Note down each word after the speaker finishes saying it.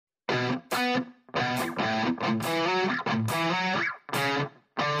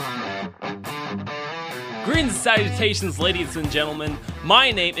Greetings and salutations, ladies and gentlemen.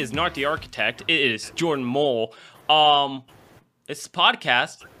 My name is Nart the Architect. It is Jordan Mole. It's a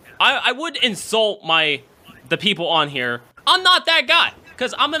podcast. I would insult the people on here. I'm not that guy,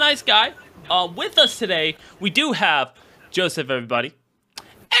 because I'm a nice guy. With us today, we do have Joseph, everybody.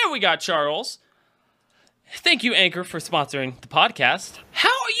 And we got Charles. Thank you, Anchor, for sponsoring the podcast. How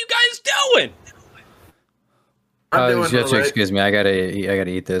are you guys doing? You have to excuse me. I gotta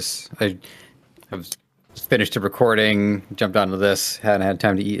eat this. I've finished the recording, jumped onto this. Hadn't had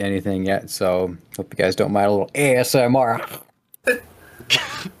time to eat anything yet, so hope you guys don't mind a little ASMR.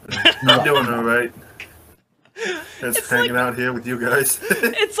 I'm doing all right. Just hanging out here with you guys.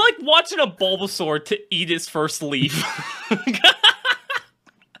 It's like watching a Bulbasaur to eat his first leaf.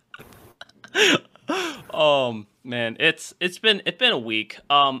 Man, it's been a week.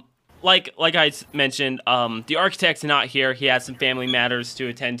 Like I mentioned, the architect's not here. He has some family matters to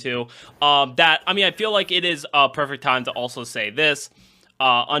attend to. I feel like it is a perfect time to also say this.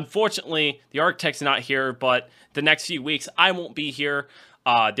 Unfortunately, the architect's not here, but the next few weeks I won't be here.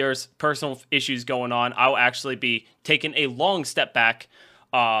 There's personal issues going on. I'll actually be taking a long step back.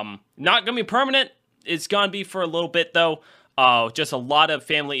 Not gonna be permanent. It's gonna be for a little bit though. Just a lot of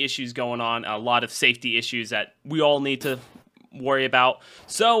family issues going on, a lot of safety issues that we all need to worry about.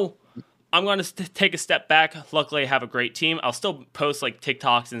 So I'm going to take a step back. Luckily, I have a great team. I'll still post like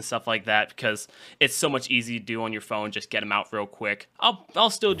TikToks and stuff like that because it's so much easier to do on your phone. Just get them out real quick. I'll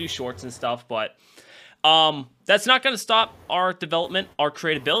still do shorts and stuff, but that's not going to stop our development, our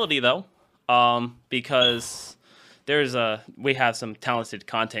creativity though, because we have some talented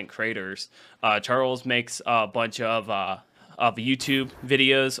content creators. Charles makes a bunch of YouTube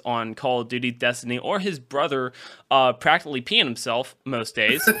videos on Call of Duty, Destiny, or his brother practically peeing himself most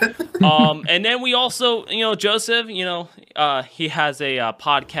days. And then we also, Joseph, he has a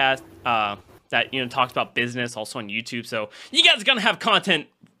podcast that, talks about business also on YouTube. So you guys are going to have content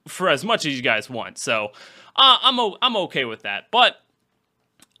for as much as you guys want. So I'm okay with that. But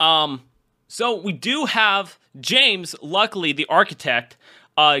so we do have James, luckily the architect,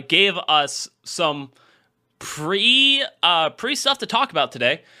 gave us some pre stuff to talk about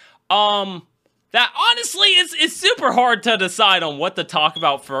today. That honestly is super hard to decide on what to talk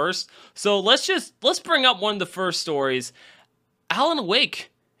about first. So let's bring up one of the first stories. Alan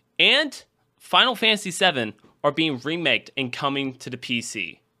Wake and Final Fantasy VII are being remaked and coming to the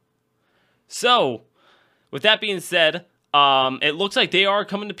PC. So with that being said, it looks like they are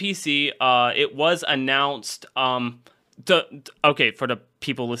coming to PC. It was announced. Okay, for the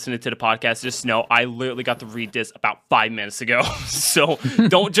people listening to the podcast, just know I literally got to read this about 5 minutes ago, so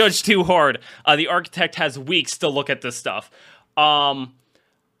don't judge too hard. The architect has weeks to look at this stuff.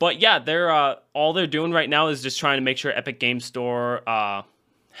 But yeah, they're all they're doing right now is just trying to make sure Epic Games Store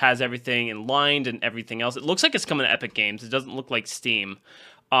has everything in line and everything else. It looks like it's coming to Epic Games. It doesn't look like Steam.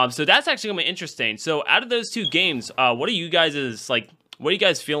 So that's actually gonna be interesting. So out of those two games, what are you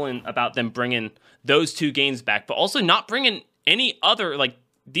guys feeling about them bringing those two games back, but also not bringing any other,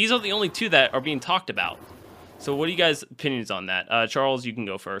 these are the only two that are being talked about. So what are you guys' opinions on that? Charles, you can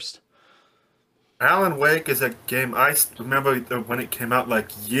go first. Alan Wake is a game I remember when it came out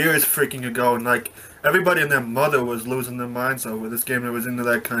years freaking ago, and everybody and their mother was losing their minds over this game that was into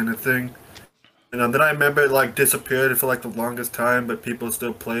that kind of thing. And then I remember it disappeared for the longest time, but people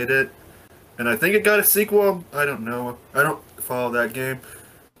still played it. And I think it got a sequel. I don't know. I don't follow that game.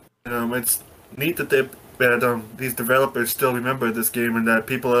 It's neat that these developers still remember this game and that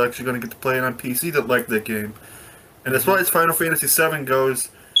people are actually going to get to play it on PC that like that game. And as far as Final Fantasy VII goes,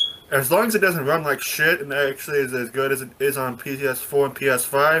 as long as it doesn't run like shit and actually is as good as it is on PS4 and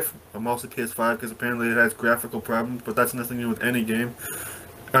PS5, or mostly PS5 because apparently it has graphical problems, but that's nothing new with any game.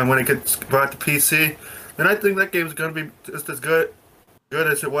 And when it gets brought to PC, then I think that game's going to be just as good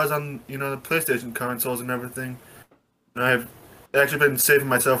as it was on the PlayStation consoles and everything. And I've actually been saving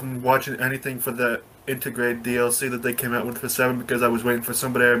myself from watching anything for the integrated DLC that they came out with for 7 because I was waiting for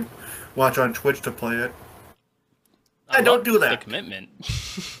somebody I watch on Twitch to play it. I don't do that. The commitment.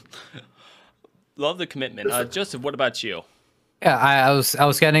 Love the commitment. Joseph, what about you? Yeah, I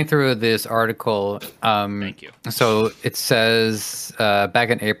was getting through this article. Thank you. So it says back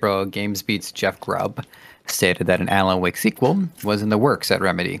in April, Games Beat's Jeff Grubb stated that an Alan Wake sequel was in the works at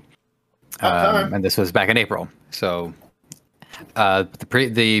Remedy, and this was back in April. So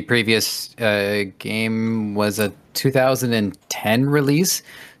the previous game was a 2010 release,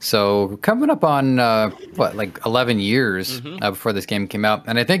 so coming up on 11 years before this game came out.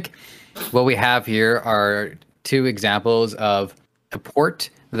 And I think what we have here are two examples of a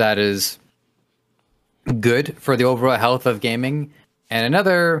port that is good for the overall health of gaming, and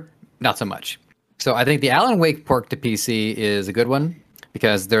another not so much. So I think the Alan Wake port to PC is a good one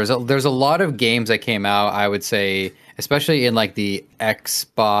because there's a lot of games that came out, I would say, especially in like the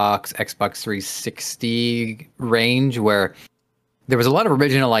Xbox 360 range, where there was a lot of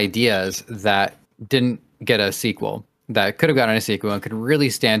original ideas that didn't get a sequel, that could have gotten a sequel and could really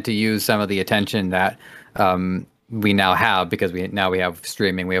stand to use some of the attention that we now have, because we have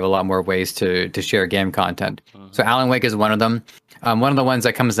streaming. We have a lot more ways to share game content. So Alan Wake is one of them. One of the ones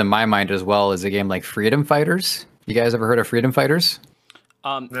that comes to my mind as well is a game like Freedom Fighters. You guys ever heard of Freedom Fighters?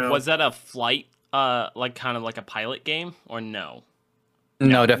 No. Was that a flight, like kind of like a pilot game, or no?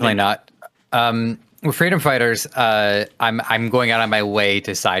 No, definitely not. With Freedom Fighters, I'm going out of my way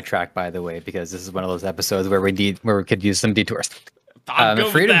to sidetrack, by the way, because this is one of those episodes where we could use some detours. I'm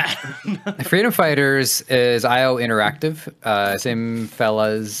good with that. Freedom Fighters is IO Interactive, same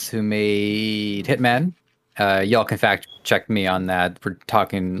fellas who made Hitman. Y'all can fact check me on that. We're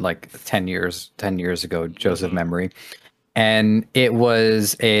talking like 10 years ago, Joseph memory. And it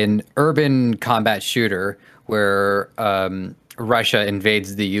was an urban combat shooter where Russia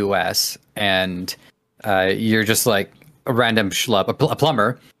invades the US, and you're just like a random schlub, a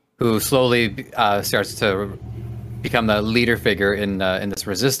plumber who slowly starts to become the leader figure in this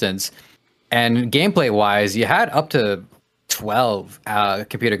resistance. And gameplay wise, you had up to 12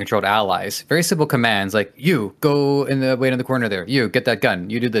 computer controlled allies. Very simple commands like, you go wait in the corner there, you get that gun,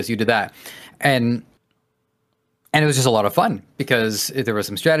 you do this, you do that. And it was just a lot of fun because there were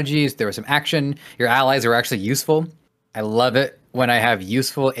some strategies, there was some action. Your allies are actually useful. I love it when I have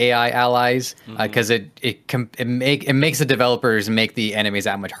useful AI allies because it makes the developers make the enemies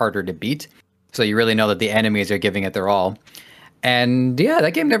that much harder to beat. So you really know that the enemies are giving it their all. And yeah,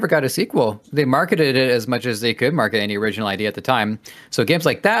 that game never got a sequel. They marketed it as much as they could market any original idea at the time. So games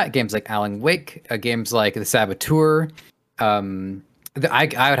like that, games like Alan Wake, games like The Saboteur, I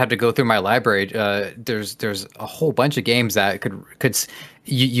would have to go through my library. There's a whole bunch of games that could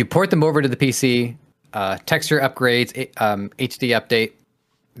you port them over to the PC, texture upgrades, HD update,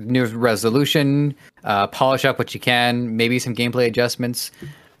 new resolution, polish up what you can, maybe some gameplay adjustments,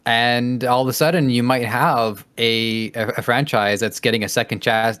 and all of a sudden you might have a franchise that's getting a second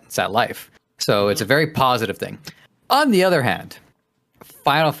chance at life. So it's a very positive thing. On the other hand,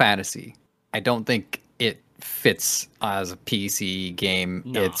 Final Fantasy, I don't think it fits as a PC game.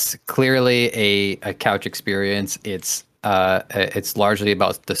 No. It's clearly a couch experience. It's largely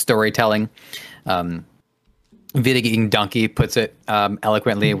about the storytelling. Video Game Donkey puts it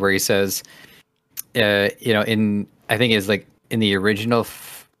eloquently, where he says, I think it's like in the original.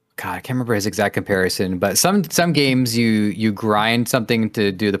 God, I can't remember his exact comparison, but some games you grind something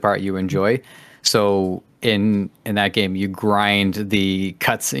to do the part you enjoy. So in that game, you grind the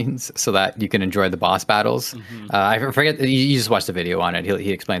cutscenes so that you can enjoy the boss battles. I forget. You just watch the video on it.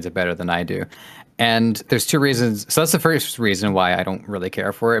 He explains it better than I do. And there's two reasons. So that's the first reason why I don't really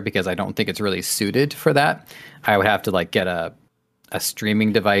care for it, because I don't think it's really suited for that. I would have to like get a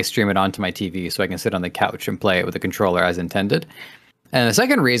streaming device, stream it onto my TV so I can sit on the couch and play it with a controller as intended. And the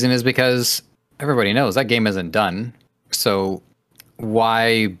second reason is because everybody knows that game isn't done. So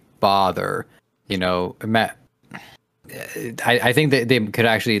why bother? I think that they could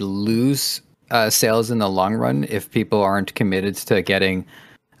actually lose sales in the long run if people aren't committed to getting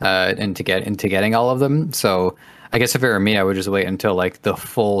getting all of them. So I guess if it were me, I would just wait until like the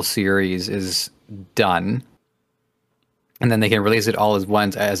full series is done, and then they can release it all as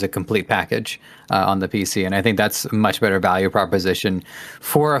once as a complete package on the PC. And I think that's a much better value proposition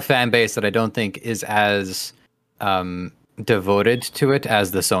for a fan base that I don't think is as devoted to it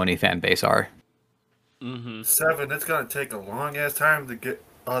as the Sony fan base are. 7, it's going to take a long ass time to get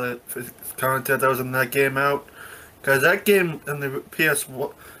all the content that was in that game out. Because that game in the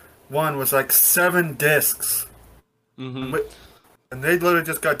PS1 was like 7 discs. And they literally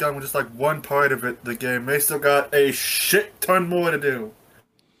just got done with just like one part of it, the game. They still got a shit ton more to do.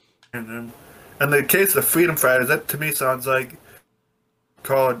 And the case of Freedom Fighters, that to me sounds like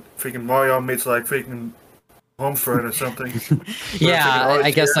called freaking Mario meets like freaking Homefront or something. Yeah,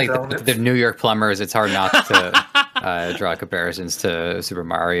 I guess like the New York Plumbers, it's hard not to draw comparisons to Super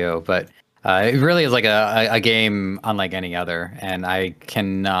Mario, but it really is like a game unlike any other, and I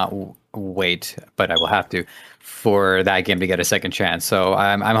cannot wait, but I will have to, for that game to get a second chance. So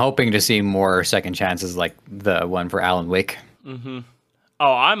I'm hoping to see more second chances like the one for Alan Wake.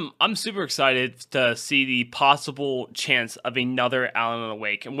 Oh, I'm super excited to see the possible chance of another Alan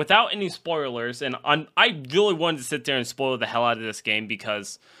Wake, and without any spoilers. And I really wanted to sit there and spoil the hell out of this game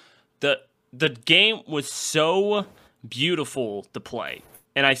because the game was so beautiful to play,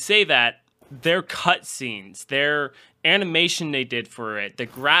 and I say that their cutscenes, their animation they did for it, the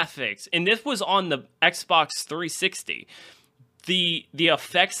graphics, and this was on the Xbox 360. The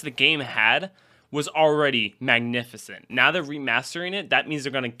effects the game had was already magnificent. Now they're remastering it. That means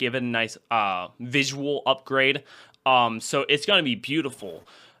they're going to give it a nice visual upgrade. So it's going to be beautiful.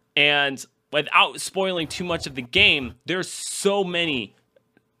 And without spoiling too much of the game, there's so many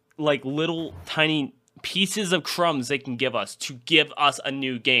like little tiny pieces of crumbs they can give us to give us a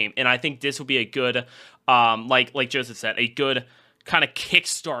new game. And I think this will be a good, like Joseph said, a good kind of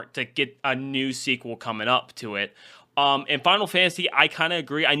kickstart to get a new sequel coming up to it. And Final Fantasy, I kind of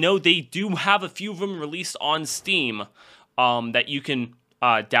agree. I know they do have a few of them released on Steam that you can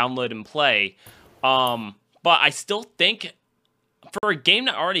download and play. But I still think for a game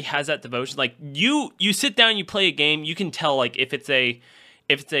that already has that devotion, like you sit down, you play a game, you can tell like if it's a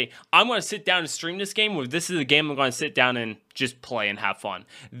I'm going to sit down and stream this game, or this is a game I'm going to sit down and just play and have fun.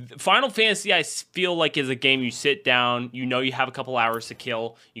 Final Fantasy, I feel like, is a game you sit down, you know you have a couple hours to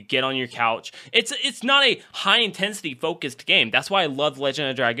kill, you get on your couch. It's not a high-intensity focused game. That's why I love Legend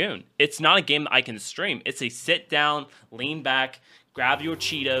of Dragoon. It's not a game that I can stream. It's a sit down, lean back, grab your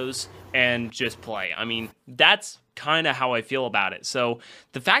Cheetos, and just play. I mean, that's kind of how I feel about it. So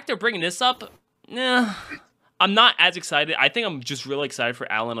the fact they're bringing this up, I'm not as excited. I think I'm just really excited for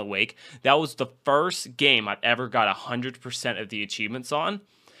Alan Awake. That was the first game I've ever got 100% of the achievements on.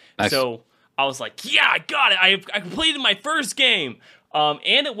 Nice. So I was like, yeah, I got it. I completed my first game.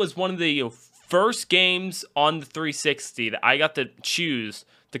 And it was one of the first games on the 360 that I got to choose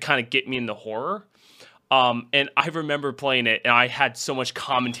to kind of get me into horror. And I remember playing it, and I had so much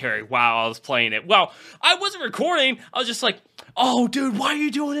commentary while I was playing it. Well, I wasn't recording. I was just like, oh, dude, why are you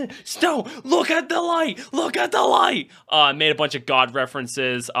doing it? Snow, look at the light. Look at the light. I made a bunch of God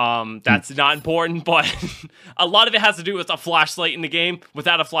references. That's not important, but a lot of it has to do with a flashlight in the game.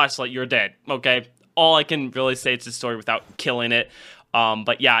 Without a flashlight, you're dead, okay? All I can really say is the story without killing it.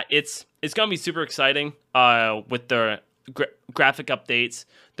 But yeah, it's going to be super exciting with the graphic updates.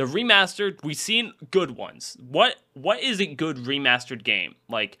 The remastered, we've seen good ones. What is a good remastered game?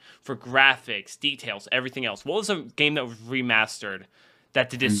 Like, for graphics, details, everything else. What was a game that was remastered that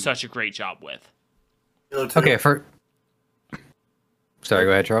they did such a great job with? Okay, Sorry,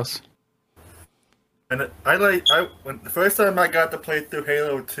 go ahead, Charles. And when the first time I got to play through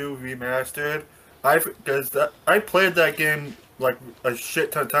Halo 2 Remastered, I played that game like a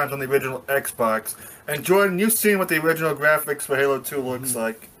shit ton of times on the original Xbox. And Jordan, you've seen what the original graphics for Halo 2 looks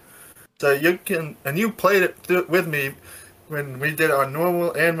like. So you played it with me when we did our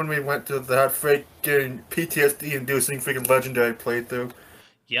normal and when we went to that freaking PTSD-inducing freaking legendary playthrough.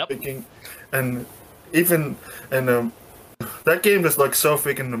 Yep. That game just looks so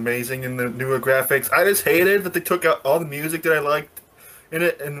freaking amazing in the newer graphics. I just hated that they took out all the music that I liked in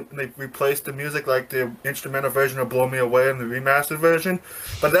it, and they replaced the music like the instrumental version of Blow Me Away in the remastered version.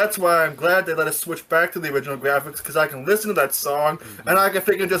 But that's why I'm glad they let us switch back to the original graphics, because I can listen to that song, and I can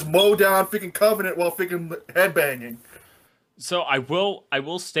freaking just mow down freaking Covenant while freaking headbanging. So I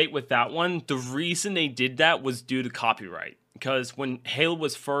will state with that one, the reason they did that was due to copyright. Because when Halo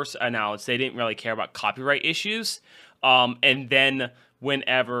was first announced, they didn't really care about copyright issues. And then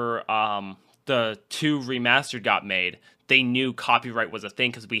whenever the 2 remastered got made, they knew copyright was a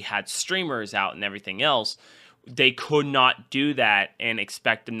thing because we had streamers out and everything else. They could not do that and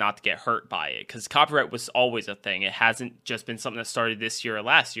expect them not to get hurt by it, because copyright was always a thing. It hasn't just been something that started this year or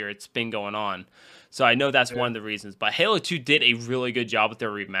last year. It's been going on. So I know that's one of the reasons. But Halo 2 did a really good job with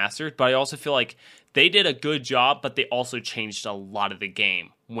their remastered, but I also feel like they did a good job, but they also changed a lot of the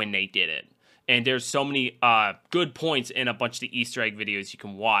game when they did it. And there's so many good points in a bunch of the Easter egg videos you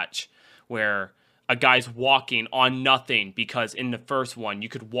can watch where a guy's walking on nothing, because in the first one, you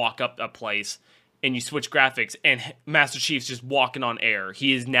could walk up a place and you switch graphics and Master Chief's just walking on air.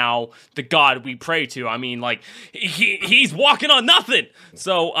 He is now the god we pray to. I mean, like, he's walking on nothing.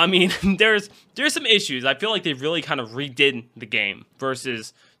 So, I mean, there's some issues. I feel like they really kind of redid the game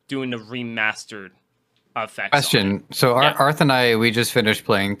versus doing the remastered effects. Question. So Arth and I, we just finished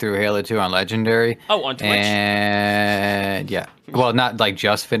playing through Halo 2 on Legendary. Oh, on Twitch? And yeah. Well, not like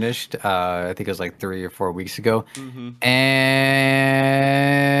just finished. I think it was like 3 or 4 weeks ago. Mm-hmm. And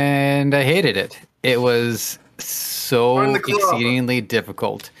I hated it. It was so exceedingly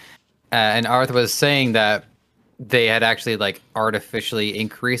difficult. And Arth was saying that they had actually like artificially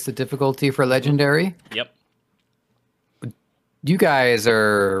increased the difficulty for Legendary. Yep. You guys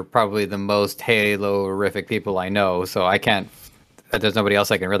are probably the most Halo-rific people I know, so I can't. There's nobody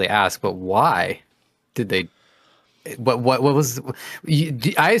else I can really ask. But why did they? What was?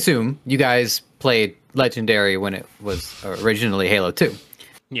 I assume you guys played Legendary when it was originally Halo 2.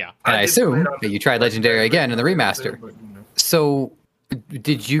 Yeah. And I did play assume it on that you tried Legendary again in the remaster. but, you know. So,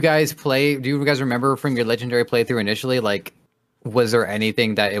 did you guys play? Do you guys remember from your Legendary playthrough initially? Like, was there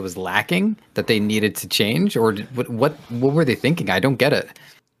anything that it was lacking that they needed to change, or what were they thinking? I don't get it.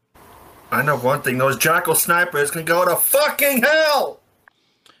 I know one thing: those Jackal snipers can go to fucking hell.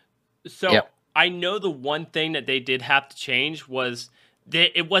 So Yep. I know the one thing that they did have to change was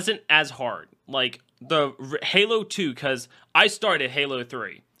that it wasn't as hard. Like the Halo 2, because I started Halo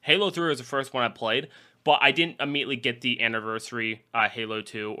 3. Halo 3 was the first one I played, but I didn't immediately get the anniversary Halo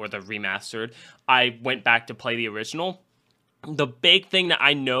 2 or the remastered. I went back to play the original. The big thing that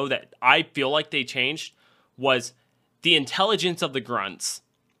I know that I feel like they changed was the intelligence of the grunts.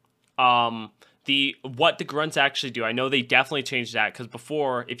 What the grunts actually do. I know they definitely changed that, because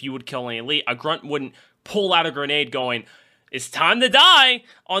before, if you would kill an elite, a grunt wouldn't pull out a grenade going, "It's time to die."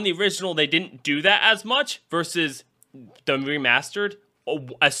 On the original, they didn't do that as much, versus the remastered.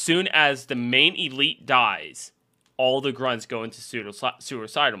 As soon as the main elite dies, all the grunts go into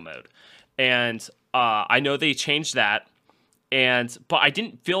suicidal mode. And I know they changed that, but I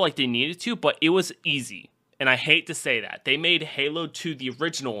didn't feel like they needed to, but it was easy. And I hate to say that. They made Halo 2, the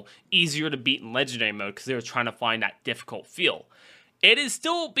original, easier to beat in Legendary mode because they were trying to find that difficult feel. It is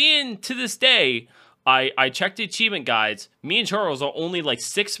still being, to this day, I checked the achievement guides. Me and Charles are only like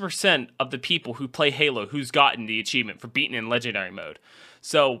 6% of the people who play Halo who's gotten the achievement for beating in Legendary mode.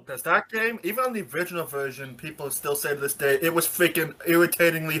 So, Does that game, even on the original version, people still say to this day, it was freaking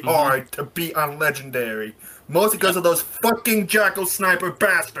irritatingly hard to beat on Legendary. Mostly because of those fucking Jackal sniper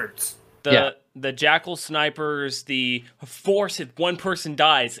bastards. The Jackal snipers, the force, if one person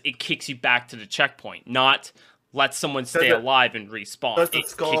dies, it kicks you back to the checkpoint, not let someone stay alive and respawn. That's the It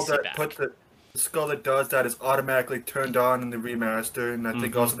skull kicks you that back. the skull that does that is automatically turned on in the remaster, and I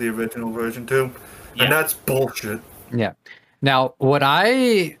think also the original version too. Yeah. And that's bullshit. Yeah. Now,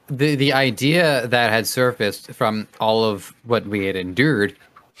 the idea that had surfaced from all of what we had endured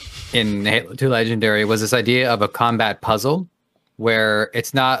in Halo 2 Legendary was this idea of a combat puzzle, where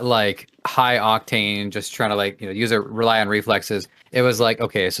it's not like high octane, just trying to rely on reflexes. It was like,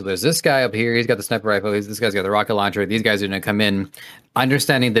 okay, so there's this guy up here, he's got the sniper rifle, this guy's got the rocket launcher, these guys are gonna come in,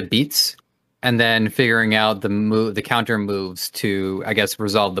 understanding the beats, and then figuring out the counter moves to, I guess,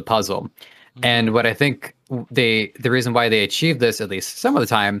 resolve the puzzle. And what I think the reason why they achieved this, at least some of the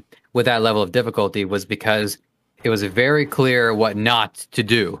time, with that level of difficulty, was because it was very clear what not to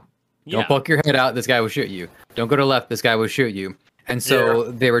do. Don't poke your head out, this guy will shoot you. Don't go to the left, this guy will shoot you. And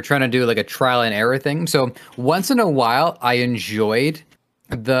so they were trying to do like a trial and error thing. So once in a while, I enjoyed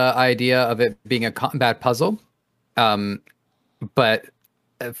the idea of it being a combat puzzle. But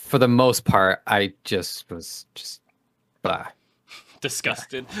for the most part, I was blah.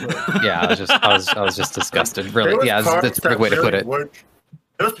 Disgusted. Yeah, I was just disgusted. Really, yeah, that's a perfect way to put it.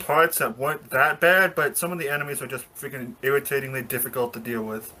 Those parts that weren't that bad, but some of the enemies are just freaking irritatingly difficult to deal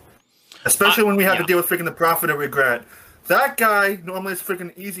with. Especially when we had to deal with freaking the Prophet of Regret. That guy normally is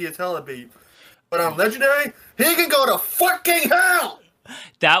freaking easy as hell to beat. But on Legendary, he can go to fucking hell!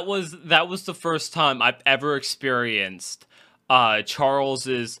 That was the first time I've ever experienced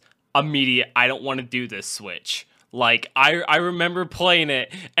Charles's immediate, I don't want to do this switch. Like, I remember playing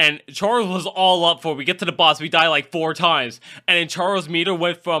it, and Charles was all up for it. We get to the boss, we die like 4 times, and then Charles' meter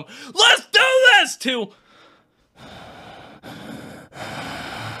went from, "Let's do this!" to...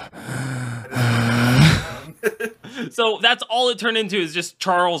 So that's all it turned into, is just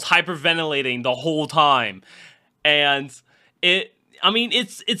Charles hyperventilating the whole time. And it's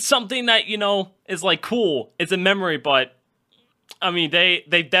something that, is like cool. It's a memory, but I mean, they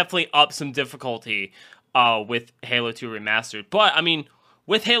definitely upped some difficulty with Halo 2 Remastered. But I mean,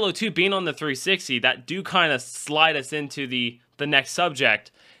 with Halo 2 being on the 360, that do kind of slide us into the next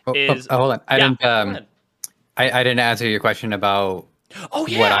subject. Hold on. I didn't answer your question about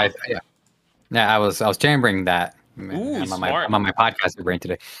what I. Yeah. No, I was chambering that. Ooh, I'm smart. on my podcast brain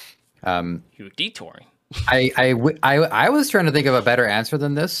today. You were detouring. I was trying to think of a better answer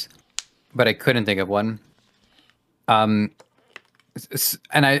than this, but I couldn't think of one. And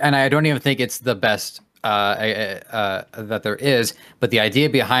I don't even think it's the best that there is, but the idea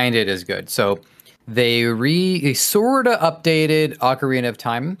behind it is good. So they sort of updated Ocarina of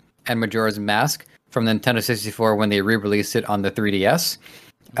Time and Majora's Mask from the Nintendo 64 when they re-released it on the 3DS.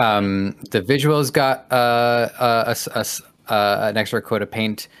 The visuals got an extra coat of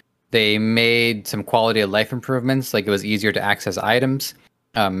paint. They made some quality of life improvements, like it was easier to access items.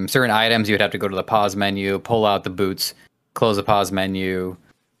 Certain items you would have to go to the pause menu, pull out the boots, close the pause menu,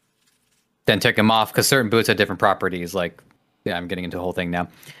 then take them off, because certain boots have different properties. Like, yeah, I'm getting into the whole thing now.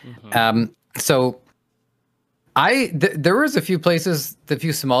 So There was a few places, a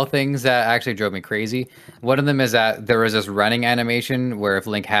few small things that actually drove me crazy. One of them is that there was this running animation where if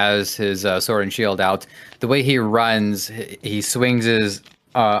Link has his sword and shield out, the way he runs, he swings his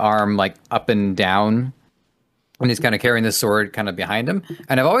arm like up and down, and he's kind of carrying the sword kind of behind him.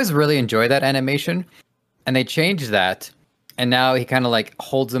 And I've always really enjoyed that animation, and they changed that. And now he kind of like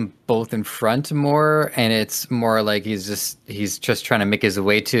holds them both in front more, and it's more like he's just trying to make his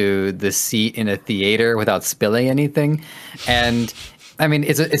way to the seat in a theater without spilling anything. And I mean,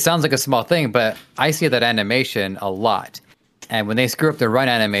 it sounds like a small thing, but I see that animation a lot. And when they screw up the run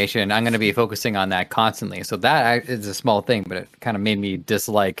animation, I'm going to be focusing on that constantly. So that is a small thing, but it kind of made me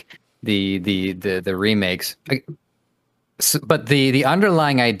dislike the remakes. But the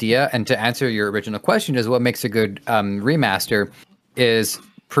underlying idea, and to answer your original question, is what makes a good remaster is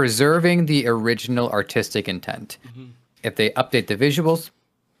preserving the original artistic intent. Mm-hmm. If they update the visuals,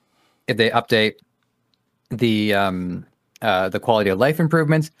 if they update the quality of life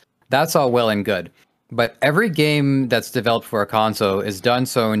improvements, that's all well and good. But every game that's developed for a console is done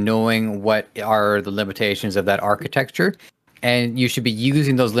so knowing what are the limitations of that architecture, and you should be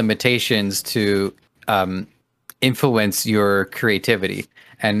using those limitations to influence your creativity.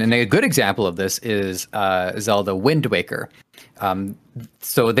 And a good example of this is Zelda Wind Waker.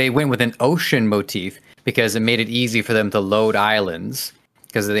 So they went with an ocean motif because it made it easy for them to load islands,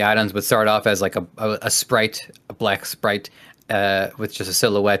 because the islands would start off as like a sprite, a black sprite with just a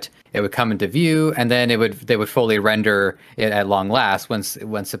silhouette. It would come into view, and then they would fully render it at long last once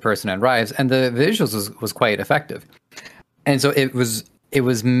the person arrives, and the visuals was quite effective. And so it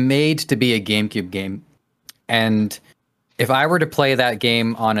was made to be a GameCube game. And if I were to play that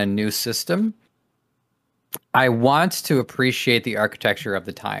game on a new system, I want to appreciate the architecture of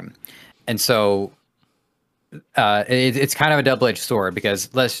the time. And so it's kind of a double-edged sword, because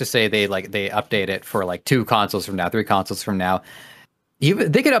let's just say they update it for like 2 consoles from now, 3 consoles from now. They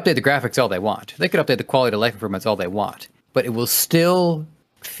could update the graphics all they want. They could update the quality of life improvements all they want, but it will still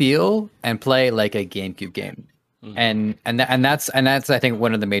feel and play like a GameCube game. Mm-hmm. And that's I think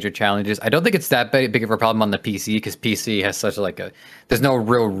one of the major challenges. I don't think it's that big of a problem on the PC, because PC has such there's no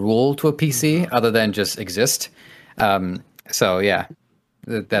real rule to a PC other than just exist. So yeah,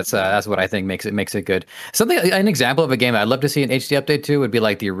 that's what I think makes it good. An example of a game I'd love to see an HD update to would be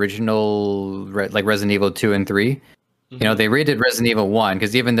like the original like Resident Evil 2 and 3. Mm-hmm. You know, they redid Resident Evil 1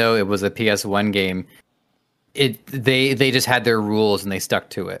 because even though it was a PS1 game, they just had their rules and they stuck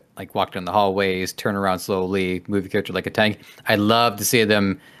to it. Like walk down the hallways, turn around slowly, move your character like a tank. I'd love to see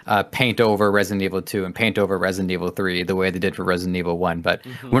them paint over Resident Evil 2 and paint over Resident Evil 3 the way they did for Resident Evil 1, but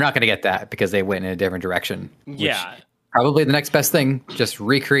we're not going to get that because they went in a different direction. Yeah. Probably the next best thing, just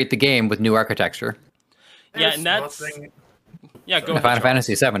recreate the game with new architecture. Yeah, and that's... Yeah, go ahead. Final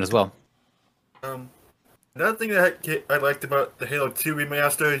Fantasy VII as well. Another thing that I liked about the Halo 2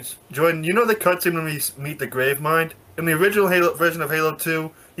 remaster is, Jordan, you know the cutscene when we meet the Gravemind? In the original version of Halo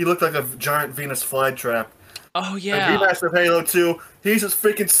 2, he looked like a giant Venus flytrap. Oh, yeah. The remaster of Halo 2, he's this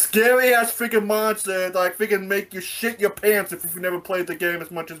freaking scary-ass freaking monster that like freaking make you shit your pants if you've never played the game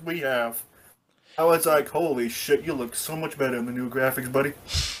as much as we have. I was like, holy shit, you look so much better in the new graphics, buddy.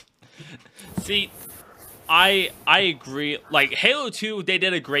 See... I agree. Like, Halo 2, they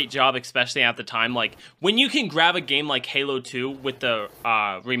did a great job, especially at the time. Like, when you can grab a game like Halo 2 with the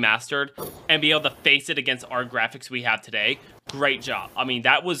remastered and be able to face it against our graphics we have today, great job. I mean,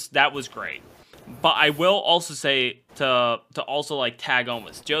 that was great. But I will also say, to also, like, tag on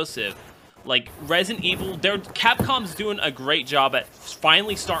with Joseph, like, Resident Evil, Capcom's doing a great job at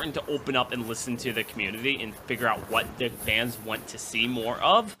finally starting to open up and listen to the community and figure out what the fans want to see more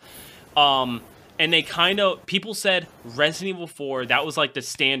of. And they people said Resident Evil 4, that was like the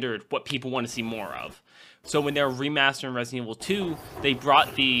standard, what people want to see more of. So when they're remastering Resident Evil 2, they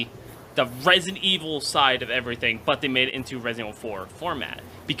brought the Resident Evil side of everything, but they made it into Resident Evil 4 format.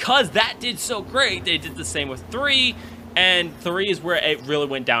 Because that did so great, they did the same with 3, and 3 is where it really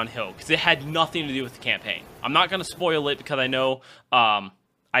went downhill, because it had nothing to do with the campaign. I'm not going to spoil it, because I know, I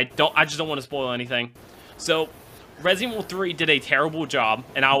just don't want to spoil anything. So... Resident Evil 3 did a terrible job,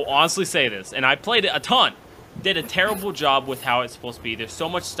 and I'll honestly say this, and I played it a ton, did a terrible job with how it's supposed to be. There's so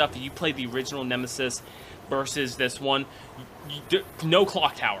much stuff. You play the original Nemesis versus this one, no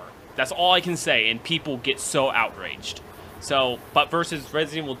clock tower. That's all I can say, and people get so outraged. So, but versus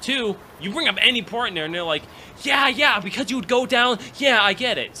Resident Evil 2, you bring up any part in there, and they're like, yeah, because you would go down, yeah, I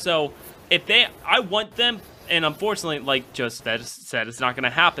get it. So, I want them... And unfortunately, like just said, it's not going to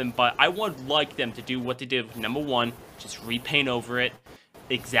happen, but I would like them to do what they did with number 1, just repaint over it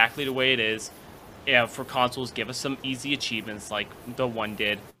exactly the way it is. Yeah, for consoles, give us some easy achievements like the 1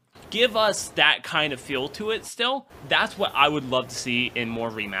 did. give us that kind of feel to it still. That's what I would love to see in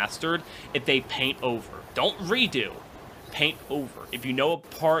more remastered, if they paint over. Don't redo, paint over. If you know a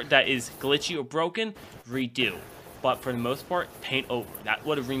part that is glitchy or broken, redo. But for the most part, paint over. That's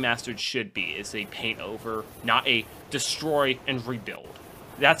what a remastered should be, is a paint over, not a destroy and rebuild.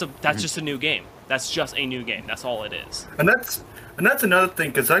 That's just a new game. That's just a new game. That's all it is. And that's another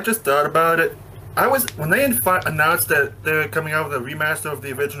thing, because I just thought about it. When they announced that they're coming out with a remaster of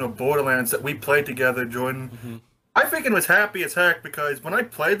the original Borderlands that we played together, Jordan, I freaking was happy as heck, because when I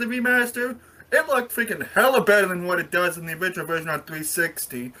played the remaster, it looked freaking hella better than what it does in the original version on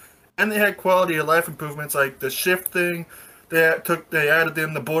 360. And they had quality of life improvements like the shift thing. They added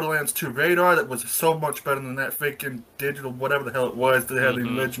in the Borderlands 2 radar that was so much better than that freaking digital whatever the hell it was that they had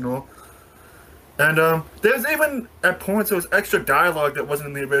in the original. And there's even at points there was extra dialogue that wasn't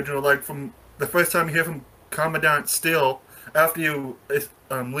in the original, like from the first time you hear from Commandant Steele after you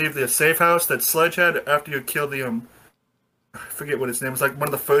leave the safe house that Sledge had after you kill the I forget what his name was, like one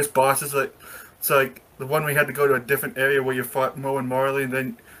of the first bosses. Like it's like the one we had to go to a different area where you fought Moe and Marley, and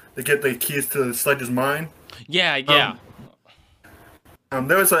then they get the keys to Sledge's mine. Yeah.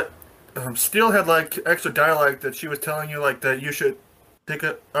 There was like Steele had like extra dialogue that she was telling you like that you should pick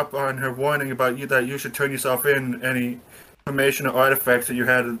up on her warning about you that you should turn yourself in any information or artifacts that you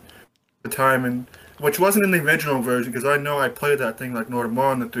had at the time, and which wasn't in the original version because I know I played that thing like no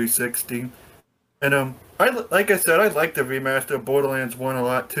tomorrow on the 360. And like I said, I like the remaster of Borderlands 1 a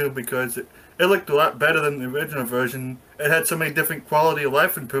lot too because it looked a lot better than the original version. It had so many different quality of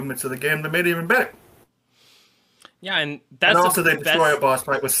life improvements to the game that made it even better. Yeah, and that's and also the destroyer boss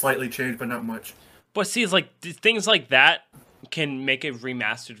fight was slightly changed, but not much. But see, it's like things like that can make a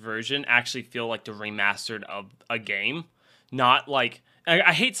remastered version actually feel like the remastered of a game, not like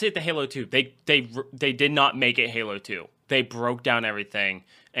I hate to say it, the Halo 2. They did not make it Halo 2. They broke down everything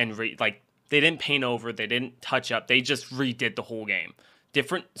and they didn't paint over, they didn't touch up, they just redid the whole game.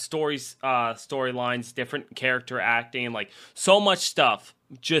 Different storylines, different character acting, like so much stuff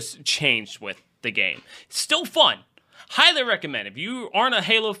just changed with the game. Still fun. Highly recommend. If you aren't a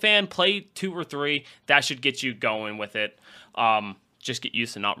Halo fan, play 2 or 3. That should get you going with it. Just get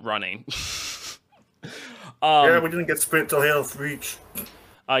used to not running. Yeah, we didn't get sprint till Halo Reach.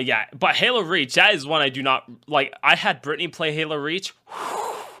 Yeah, but Halo Reach, that is one I do not like. I had Brittany play Halo Reach.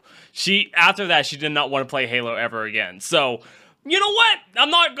 After that, she did not want to play Halo ever again. So, you know what? I'm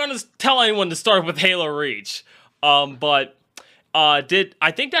not gonna tell anyone to start with Halo Reach. I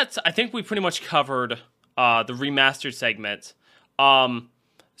think we pretty much covered the remastered segment.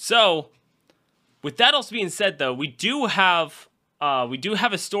 So with that also being said, though, we do have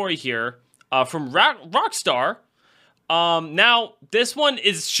a story here from Rockstar. Now this one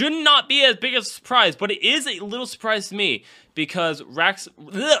should not be as big of a surprise, but it is a little surprise to me because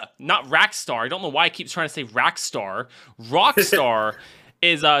not Rockstar. I don't know why I keep trying to say Rockstar. Rockstar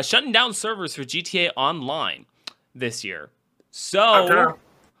is shutting down servers for GTA Online this year. So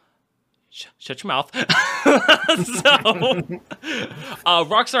shut your mouth.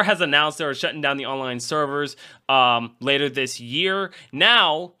 Rockstar has announced they're shutting down the online servers later this year.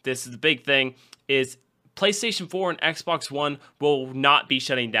 Now, this is the big thing, is PlayStation 4 and Xbox One will not be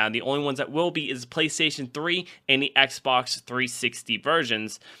shutting down. The only ones that will be is PlayStation 3 and the Xbox 360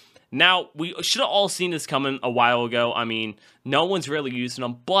 versions. Now, we should have all seen this coming a while ago. I mean, no one's really using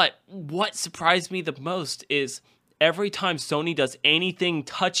them. But what surprised me the most is every time Sony does anything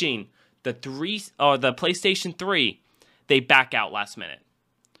touching the PlayStation 3, they back out last minute.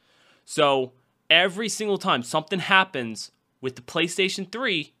 So every single time something happens with the PlayStation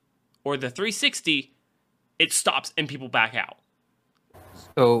 3 or the 360, it stops and people back out.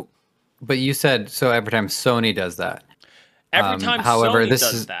 So, but you said so every time Sony does that. Every time however, Sony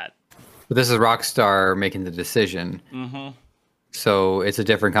does that. But this is Rockstar making the decision. Mm-hmm. So it's a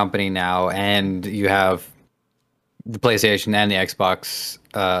different company now, and you have the PlayStation and the Xbox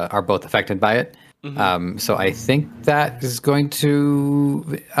are both affected by it. Mm-hmm. So I think that is going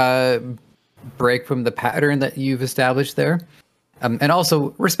to break from the pattern that you've established there. And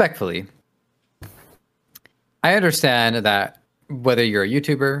also, respectfully, I understand that whether you're a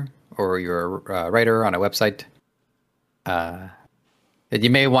YouTuber or you're a writer on a website, that you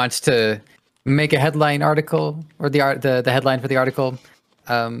may want to make a headline article or the headline for the article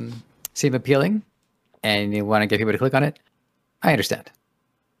seem appealing, and you want to get people to click on it. I understand.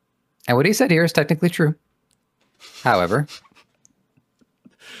 And what he said here is technically true. However,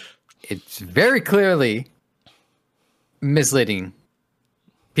 it's very clearly misleading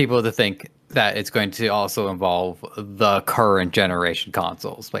people to think that it's going to also involve the current generation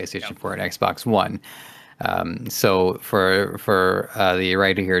consoles, PlayStation 4 and Xbox One. So for the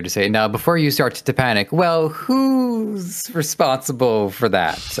writer here to say, now before you start to panic, well, who's responsible for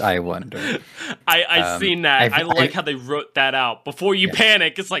that? I wonder. I seen that. I like how they wrote that out. Before you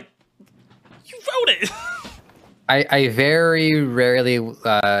panic, it's like you wrote it. I very rarely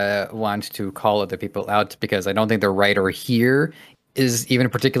want to call other people out because I don't think the writer here is even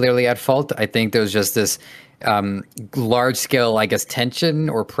particularly at fault. I think there's just this large scale, I guess, tension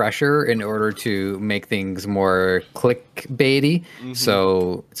or pressure in order to make things more clickbaity. Mm-hmm.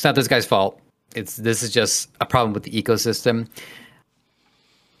 So it's not this guy's fault. This is just a problem with the ecosystem.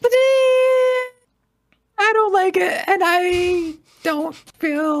 But I don't like it, and I don't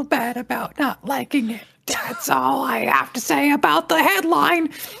feel bad about not liking it. That's all I have to say about the headline.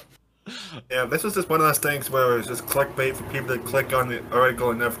 Yeah, this was just one of those things where it's just clickbait for people to click on the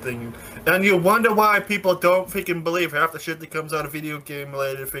article and everything. And you wonder why people don't freaking believe half the shit that comes out of video game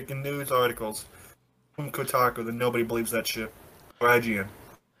related freaking news articles. From Kotaku, that nobody believes that shit. Or IGN.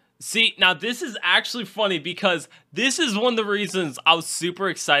 See, now this is actually funny because this is one of the reasons I was super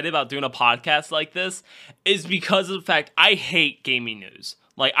excited about doing a podcast like this, is because of the fact I hate gaming news.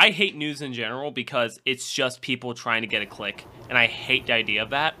 Like, I hate news in general because it's just people trying to get a click, and I hate the idea of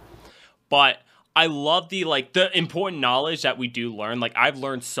that. But I love the important knowledge that we do learn. Like, I've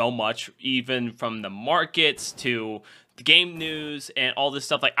learned so much, even from the markets to the game news and all this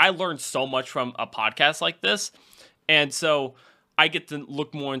stuff. Like, I learned so much from a podcast like this. And so I get to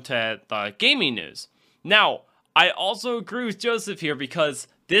look more into the gaming news. Now, I also agree with Joseph here because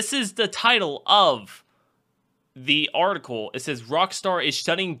this is the title of the article. It says Rockstar is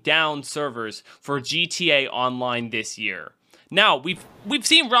shutting down servers for GTA Online this year. Now, we've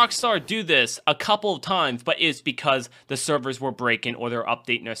seen Rockstar do this a couple of times, but it's because the servers were breaking or they're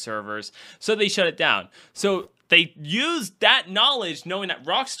updating their servers, so they shut it down. So they used that knowledge, knowing that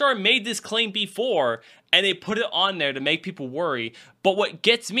Rockstar made this claim before, and they put it on there to make people worry. But what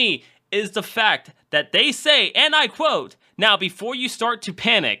gets me is the fact that they say, and I quote, "Now, before you start to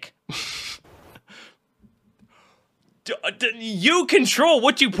panic, you control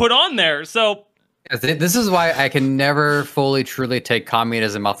what you put on there." So this is why I can never fully truly take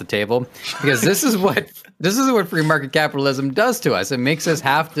communism off the table, because this is what free market capitalism does to us. It makes us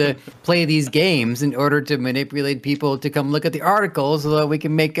have to play these games in order to manipulate people to come look at the articles so that we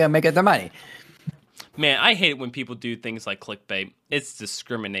can make it their money. Man, I hate it when people do things like clickbait. It's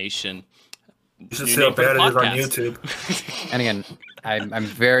discrimination. You should see how bad it is on YouTube. And again, I'm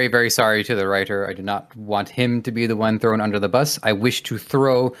very, very sorry to the writer. I do not want him to be the one thrown under the bus. I wish to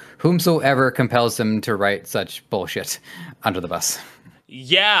throw whomsoever compels him to write such bullshit under the bus.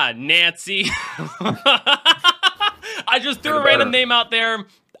 Yeah, Nancy. I just threw a random name out there.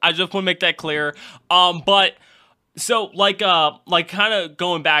 I just want to make that clear. But so kind of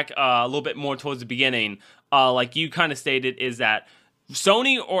going back a little bit more towards the beginning, like you kind of stated, is that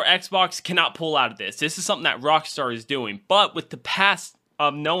Sony or Xbox cannot pull out of this. This is something that Rockstar is doing. But with the past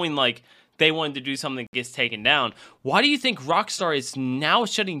of knowing like they wanted to do something that gets taken down, why do you think Rockstar is now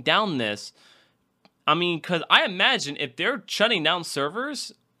shutting down this? I mean, because I imagine if they're shutting down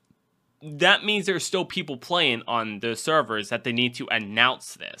servers, that means there's still people playing on the servers that they need to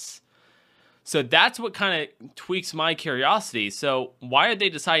announce this. So that's what kind of tweaks my curiosity. So why are they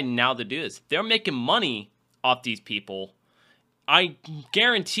deciding now to do this? They're making money off these people. I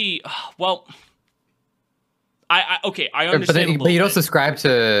guarantee. Well, I understand. But you don't subscribe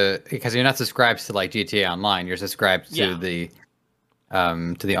to, because you're not subscribed to like GTA Online. You're subscribed to the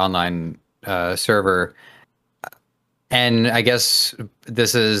online server, and I guess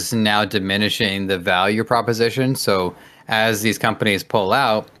this is now diminishing the value proposition. So as these companies pull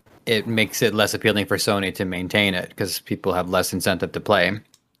out, it makes it less appealing for Sony to maintain it because people have less incentive to play.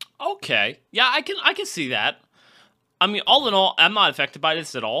 Okay, yeah, I can see that. I mean, all in all, I'm not affected by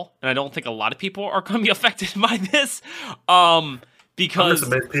this at all, and I don't think a lot of people are going to be affected by this, because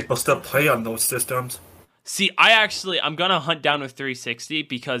people still play on those systems. See, I'm gonna hunt down a 360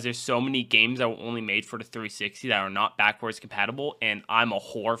 because there's so many games that were only made for the 360 that are not backwards compatible, and I'm a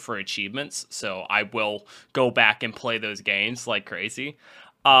whore for achievements, so I will go back and play those games like crazy.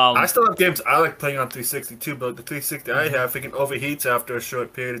 I still have games I like playing on 360 too, but the 360 I have freaking overheats after a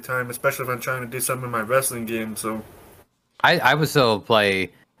short period of time, especially if I'm trying to do something in my wrestling game. So I would still play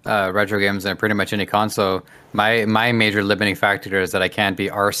retro games on pretty much any console. My major limiting factor is that I can't be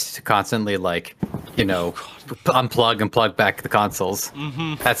arsed to constantly unplug and plug back the consoles.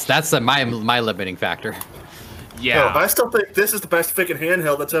 Mm-hmm. That's my limiting factor. Yeah, I still think this is the best freaking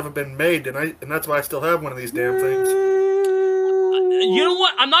handheld that's ever been made, and that's why I still have one of these damn things. You know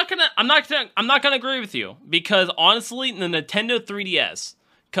what? I'm not gonna agree with you because honestly, the Nintendo 3DS,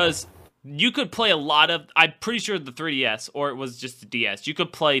 because you could play a lot of, I'm pretty sure the 3DS, or it was just the DS, you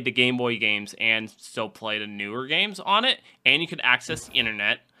could play the Game Boy games and still play the newer games on it, and you could access the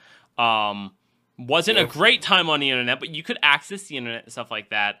internet. Wasn't a great time on the internet, but you could access the internet and stuff like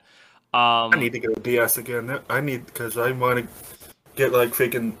that. I need to get a DS again. Because I want to get like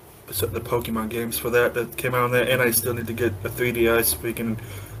freaking the Pokemon games for that came out on that, and I still need to get a 3DS. Freaking,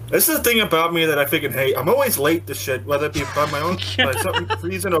 this is the thing about me that I freaking hate. I'm always late to shit, whether it be by my own by some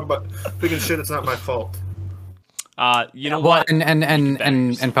reason or but freaking shit. It's not my fault. You know what?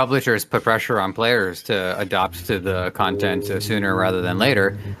 And publishers put pressure on players to adopt to the content sooner rather than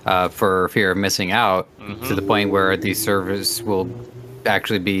later, for fear of missing out, to the point where the service will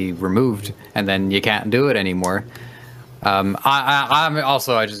actually be removed, and then you can't do it anymore. I'm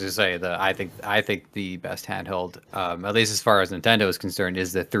also, I just to say that I think the best handheld, at least as far as Nintendo is concerned,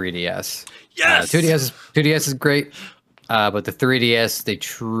 is the 3DS. Yes, 2DS is great, but the 3DS, they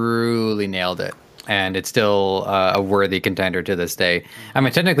truly nailed it. And it's still a worthy contender to this day. I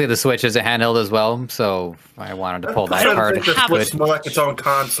mean, technically the Switch is a handheld as well, so I wanted to pull that card. I think the Switch more like its own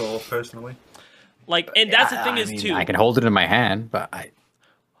console, personally. Like, and that's the thing is too. I can hold it in my hand, but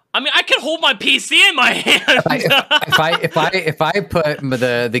I mean, I can hold my PC in my hand. if I put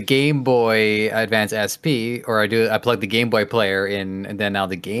the Game Boy Advance SP, or I plug the Game Boy player in, and then now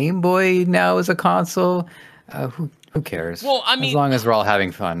the Game Boy now is a console. Who cares? Well, I mean, as long as we're all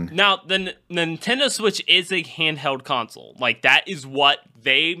having fun. Now, the Nintendo Switch is a handheld console. Like, that is what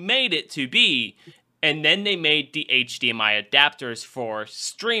they made it to be. And then they made the HDMI adapters for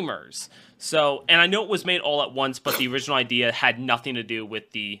streamers. So, and I know it was made all at once, but the original idea had nothing to do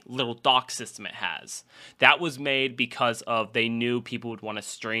with the little dock system it has. That was made because of they knew people would want to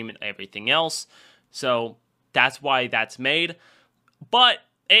stream and everything else. So, that's why that's made. But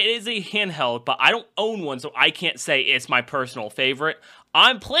it is a handheld, but I don't own one, so I can't say it's my personal favorite.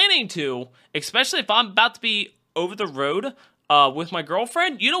 I'm planning to, especially if I'm about to be over the road with my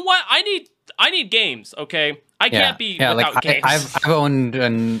girlfriend. You know what? I need games, okay? I can't be without games. I've owned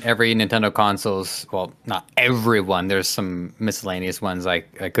every Nintendo consoles. Well, not everyone. There's some miscellaneous ones I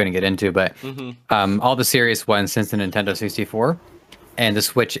couldn't get into, but all the serious ones since the Nintendo 64. And the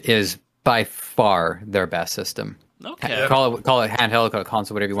Switch is by far their best system. Okay. Call it handheld, call it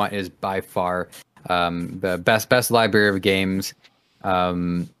console, whatever you want. Is by far the best library of games.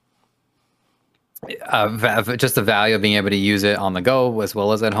 Just the value of being able to use it on the go as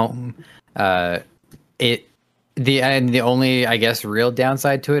well as at home. The only, I guess, real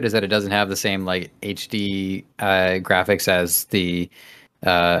downside to it is that it doesn't have the same like HD graphics as the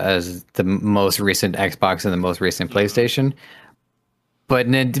most recent Xbox and the most recent PlayStation. But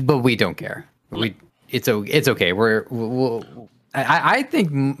we don't care. It's okay. I think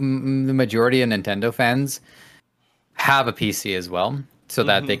the majority of Nintendo fans have a PC as well, so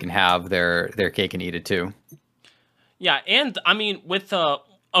that they can have their cake and eat it too. Yeah, and I mean, with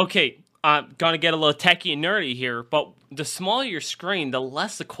okay, I'm gonna get a little techie and nerdy here, but the smaller your screen, the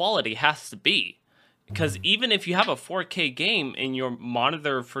less the quality has to be. Because even if you have a 4K game and your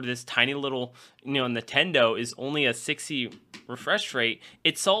monitor for this tiny little, Nintendo is only a 60 refresh rate,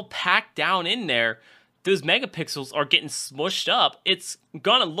 it's all packed down in there. Those megapixels are getting smushed up. It's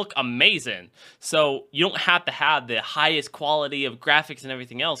gonna look amazing. So you don't have to have the highest quality of graphics and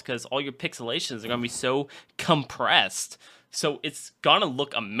everything else because all your pixelations are gonna be so compressed. So it's gonna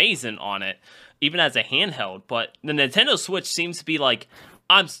look amazing on it, even as a handheld. But the Nintendo Switch seems to be like,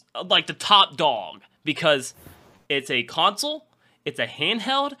 I'm like the top dog because it's a console. It's a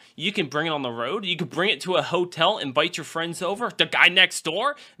handheld. You can bring it on the road. You can bring it to a hotel, invite your friends over. The guy next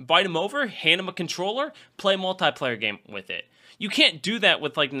door, invite him over, hand him a controller, play a multiplayer game with it. You can't do that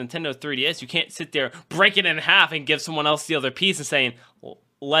with like Nintendo 3DS. You can't sit there, break it in half, and give someone else the other piece and saying, well,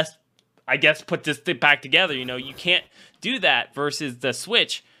 let's, I guess, put this thing back together. You can't do that versus the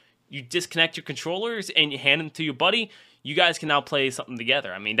Switch. You disconnect your controllers and you hand them to your buddy. You guys can now play something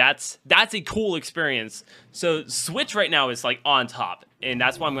together. I mean, that's a cool experience. So Switch right now is like on top, and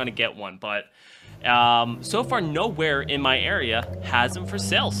that's why I'm gonna get one. But so far, nowhere in my area has them for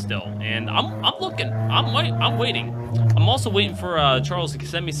sale still, and I'm looking. I'm waiting. I'm also waiting for Charles to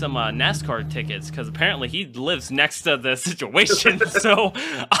send me some NASCAR tickets because apparently he lives next to the situation. So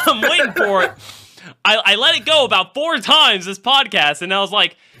I'm waiting for it. I let it go about 4 times this podcast, and I was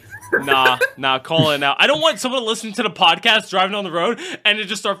like, Nah, call it now. I don't want someone to listen to the podcast driving on the road and to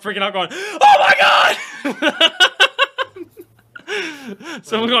just start freaking out going, oh my God!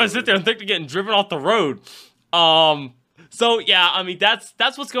 So I'm going to sit there and think they're getting driven off the road. So yeah, I mean, that's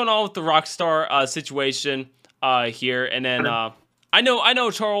what's going on with the Rockstar situation here. And then I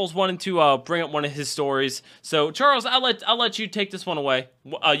know Charles wanted to bring up one of his stories. So Charles, I'll let you take this one away.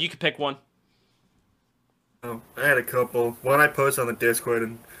 You can pick one. Oh, I had a couple. One I posted on the Discord,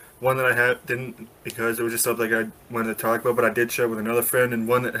 and one that I didn't because it was just something I wanted to talk about, but I did share with another friend, and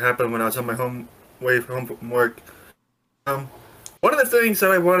one that happened when I was on my way home from work. Um, One of the things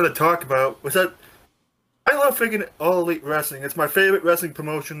that I wanted to talk about was that I love freaking All Elite Wrestling. It's my favorite wrestling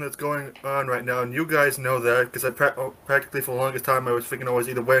promotion that's going on right now, and you guys know that because practically for the longest time I was freaking always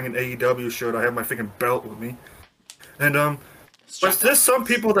either wearing an AEW shirt or I have my freaking belt with me. And but there's some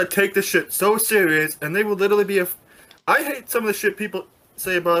people that take this shit so serious, and they will literally be I hate some of the shit people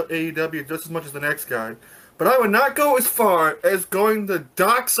say about AEW just as much as the next guy, but I would not go as far as going to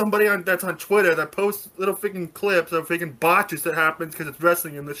dock somebody that's on Twitter that posts little freaking clips of freaking botches that happens because it's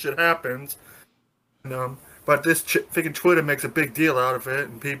wrestling and this shit happens. And, but this freaking Twitter makes a big deal out of it,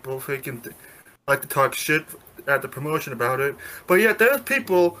 and people freaking like to talk shit at the promotion about it. But yet there's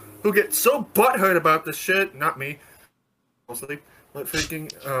people who get so butthurt about this shit. Not me, mostly. But freaking,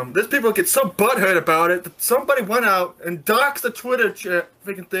 there's people who get so butthurt about it that somebody went out and doxed the Twitter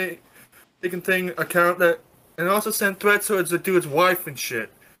freaking thing account that, and also sent threats towards the dude's wife and shit.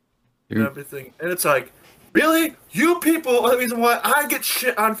 And everything. And it's like, really? You people are the reason why I get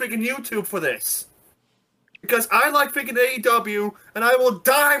shit on freaking YouTube for this. Because I like freaking AEW, and I will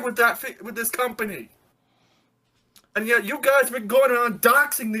die with with this company. And yet you guys have been going around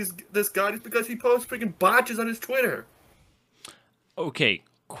doxing this guy just because he posts freaking botches on his Twitter. Okay,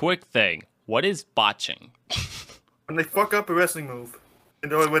 quick thing. What is botching? When they fuck up a wrestling move,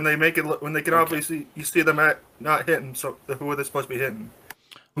 and or when they make it, when they can obviously you see them not hitting, so who are they supposed to be hitting?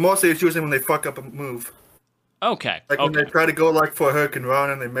 Mostly it's usually when they fuck up a move. Okay. Like when they try to go like for a Hurricane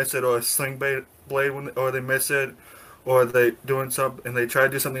Run and they miss it, or a sling blade or they miss it, or they doing something and they try to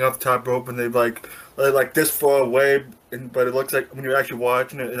do something off the top rope and they're like this far away, but it looks like when you're actually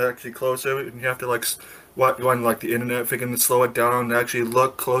watching it, it's actually closer, and you have to like go on like the internet, freaking slow it down and actually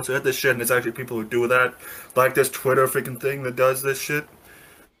look closer at this shit. And it's actually people who do that, like this Twitter freaking thing that does this shit.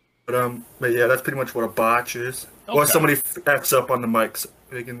 But yeah, that's pretty much what a botch is. Okay. Or somebody f's up on the mics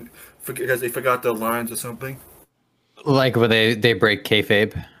because they forgot their lines or something. Like when they break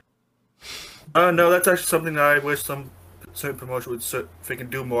kayfabe. No, that's actually something that I wish some certain promotion would freaking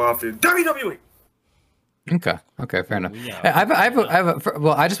do more often. WWE. Okay, fair enough. Yeah.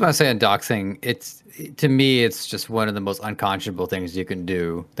 Well, I just want to say on doxing, to me, it's just one of the most unconscionable things you can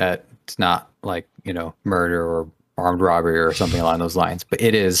do. That it's not like murder or armed robbery or something along those lines, but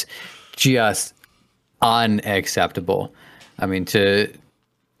it is just unacceptable. I mean, it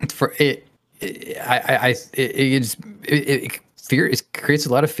creates a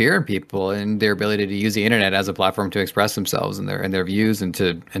lot of fear in people and their ability to use the internet as a platform to express themselves and their views and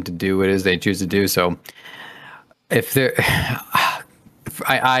to do what it is they choose to do. So if they're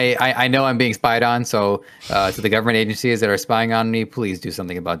I know I'm being spied on, so to the government agencies that are spying on me, please do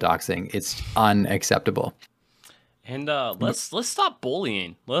something about doxing. It's unacceptable. And let's stop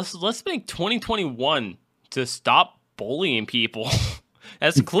bullying. Let's make 2021 to stop bullying people.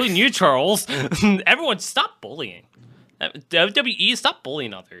 That's including you, Charles. Everyone, stop bullying. WWE, stop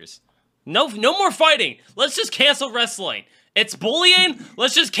bullying others. No more fighting. Let's just cancel wrestling. It's bullying.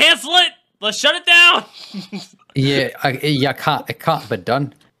 Let's just cancel it. Let's shut it down. You can't be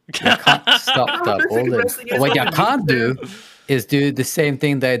done. You can't stop the bullying. What you can't do is do the same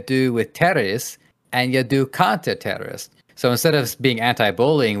thing they do with terrorists, and you do counter-terrorists. So instead of being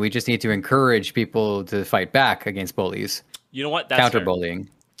anti-bullying, we just need to encourage people to fight back against bullies. You know what? That's counter-bullying.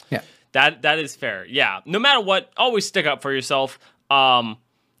 Fair. Yeah. That is fair. Yeah. No matter what, always stick up for yourself.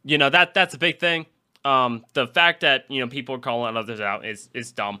 That's a big thing. The fact that people are calling others out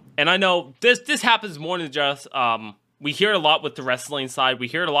is dumb. And I know this happens more than just we hear it a lot with the wrestling side. We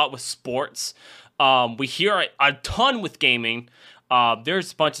hear it a lot with sports. We hear it a ton with gaming.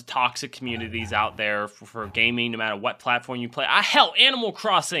 There's a bunch of toxic communities out there for gaming, no matter what platform you play. Hell, Animal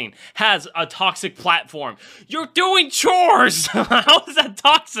Crossing has a toxic platform. You're doing chores. How is that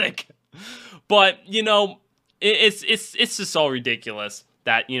toxic? But it's just all ridiculous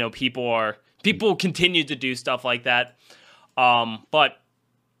that people continue to do stuff like that. But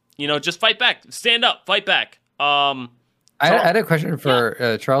just fight back, stand up, fight back. I had a question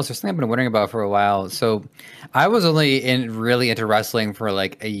for Charles. There's something I've been wondering about for a while. So I was only really into wrestling for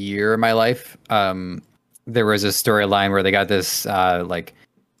like a year of my life. There was a storyline where they got this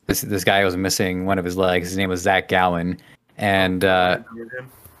this guy was missing one of his legs. His name was Zach Gowen. And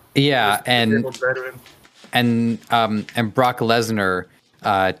yeah, and Brock Lesnar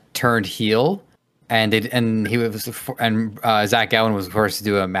turned heel and Zach Gowen was forced to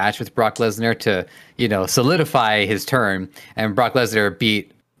do a match with Brock Lesnar to solidify his turn, and Brock Lesnar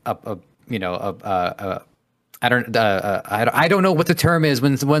beat up I don't know what the term is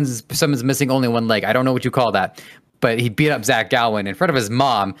when someone's missing only one leg. I don't know what you call that. But he beat up Zach Gowen in front of his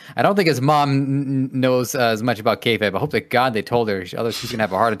mom. I don't think his mom knows as much about kayfabe. I hope to God they told her, otherwise she's gonna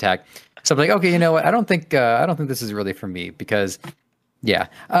have a heart attack. So I'm like, okay, you know what? I don't think this is really for me because, yeah.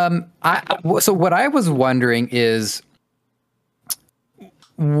 So what I was wondering is,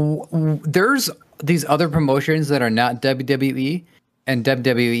 there's these other promotions that are not WWE, and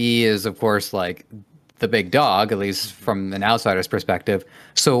WWE is of course like the big dog, at least from an outsider's perspective.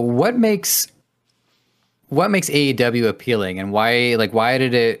 So what makes AEW appealing, and why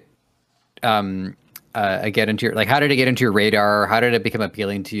did it get into your, how did it get into your radar? How did it become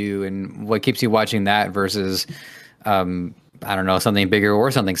appealing to you, and what keeps you watching that versus I don't know, something bigger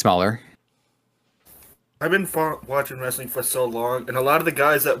or something smaller? I've been watching wrestling for so long, and a lot of the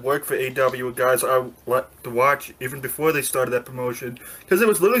guys that work for AEW were guys I like to watch even before they started that promotion, because it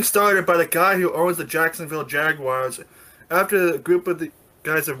was literally started by the guy who owns the Jacksonville Jaguars. After a group of the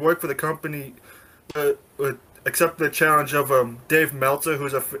guys that work for the company accepted the challenge of Dave Meltzer,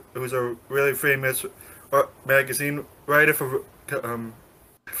 who's a really famous magazine writer for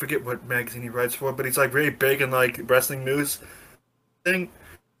I forget what magazine he writes for, but he's like really big in like wrestling news thing.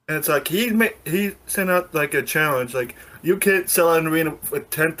 And it's like he sent out like a challenge, like you can't sell an arena with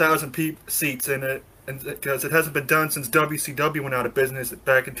 10,000 seats in it, and because it hasn't been done since WCW went out of business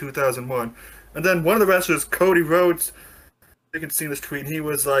back in 2001. And then one of the wrestlers, Cody Rhodes, you can see this tweet. And he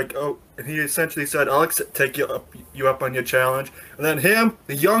was like, "Oh," and he essentially said, "I'll take you up on your challenge." And then him,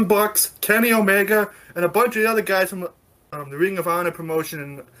 the Young Bucks, Kenny Omega, and a bunch of the other guys from the Ring of Honor promotion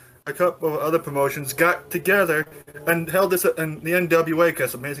and a couple of other promotions got together and held this in the NWA,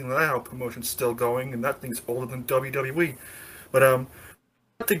 because amazingly that promotion's still going, and that thing's older than WWE. But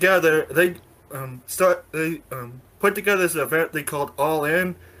together they put together this event they called All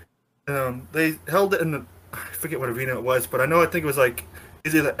In. They held it in the, I forget what arena it was, but I think it was like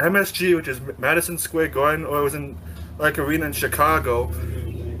either the MSG, which is Madison Square Garden, or it was in like arena in Chicago,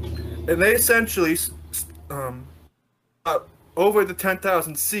 and they essentially over the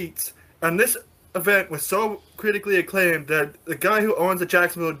 10,000 seats. And this event was so critically acclaimed that the guy who owns the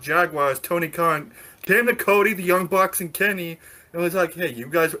Jacksonville Jaguars, Tony Khan, came to Cody, the Young Bucks, and Kenny, and was like, "Hey, you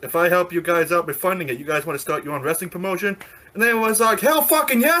guys, if I help you guys out by funding it, you guys want to start your own wrestling promotion?" And they was like, "Hell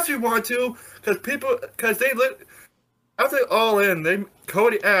fucking yes, we want to," because after All In,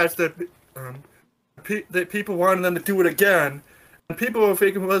 Cody asked that people wanted them to do it again. And people were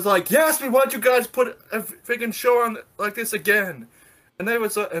thinking, was like, "Yes, we want you guys to put a freaking show on like this again." And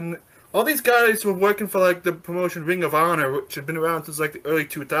and all these guys were working for like the promotion Ring of Honor, which had been around since like the early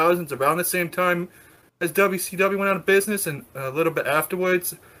 2000s, around the same time as WCW went out of business, and a little bit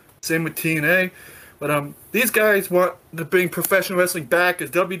afterwards. Same with TNA. But these guys want to bring professional wrestling back,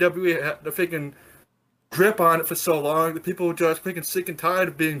 as WWE had the freaking grip on it for so long. The people were just freaking sick and tired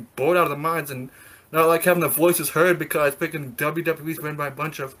of being bored out of their minds and not like having their voices heard, because freaking WWE's run by a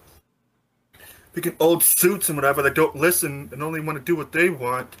bunch of freaking old suits and whatever that don't listen and only want to do what they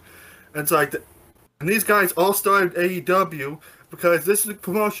want. And it's like, and these guys all started AEW because this is a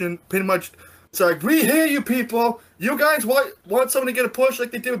promotion pretty much. It's like, we hear you people. You guys want someone to get a push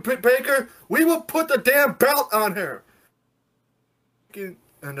like they did with Britt Baker? We will put the damn belt on her. And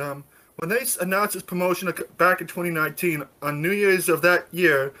when they announced this promotion back in 2019, on New Year's of that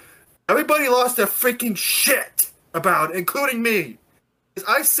year, everybody lost their freaking shit about it, including me.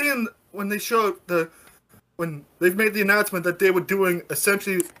 I seen when they showed when they've made the announcement that they were doing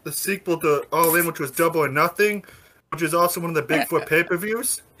essentially the sequel to All In, which was Double or Nothing, which is also one of the Big Four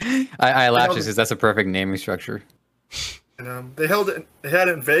pay-per-views. I laughed just because that's a perfect naming structure. And they had it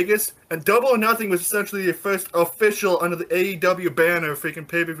in Vegas, and Double or Nothing was essentially the first official under the AEW banner freaking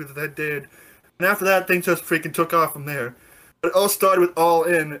pay-per-view that they did. And after that, things just freaking took off from there. But it all started with All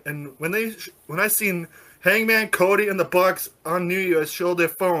In, and when I seen Hangman, Cody, and the Bucks on New Year's show their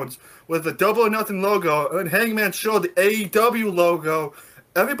phones with the Double or Nothing logo, and Hangman showed the AEW logo,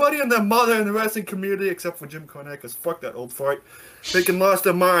 everybody and their mother in the wrestling community, except for Jim Cornette, because fuck that old fart, freaking lost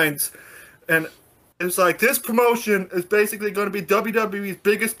their minds. And it's like, this promotion is basically going to be WWE's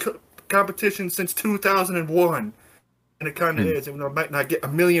biggest competition since 2001. And it kind of is, even though it might not get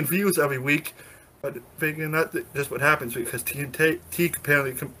 1 million views every week. But figuring that's just what happens, because TNT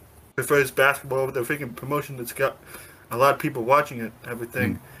apparently prefers basketball over the freaking promotion that's got a lot of people watching it,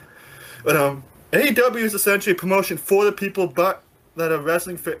 everything. But AEW is essentially a promotion for the people, but that are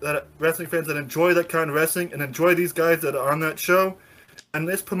wrestling fans that enjoy that kind of wrestling and enjoy these guys that are on that show. And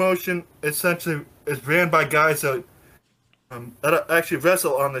this promotion essentially is ran by guys that actually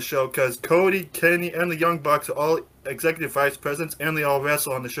wrestle on the show, because Cody, Kenny, and the Young Bucks are all executive vice presidents, and they all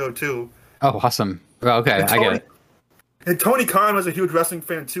wrestle on the show too. Oh, awesome. Well, okay, I get it. And Tony Khan was a huge wrestling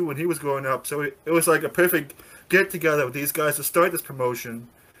fan too when he was growing up, so it was like a perfect get together with these guys to start this promotion.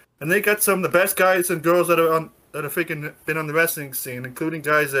 And they got some of the best guys and girls that have freaking been on the wrestling scene, including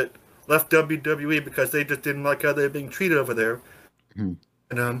guys that left WWE because they just didn't like how they were being treated over there.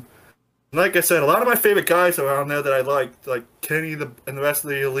 Mm-hmm. And like I said, a lot of my favorite guys are on there that I liked, like Kenny and the rest of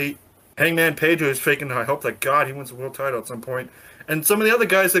the Elite. Hangman Page is freaking. I hope that God he wins the world title at some point. And some of the other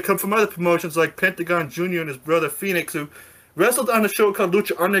guys that come from other promotions like Pentagon Jr. and his brother Phoenix, who wrestled on a show called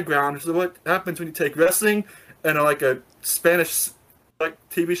Lucha Underground, which is what happens when you take wrestling and like a Spanish like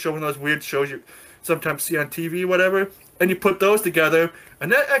TV show, one of those weird shows you sometimes see on TV, whatever, and you put those together,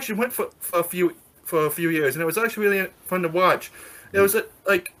 and that actually went for a few years, and it was actually really fun to watch. It was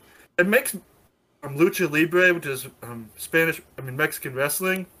like it makes Lucha Libre, which is Mexican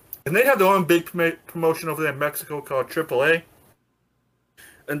wrestling, and they have their own big promotion over there in Mexico called AAA.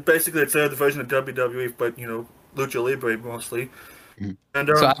 And basically, it's their version of WWE, but Lucha Libre mostly. Mm-hmm. And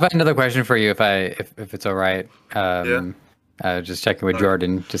so I have another question for you, if it's all right. Yeah. Just checking with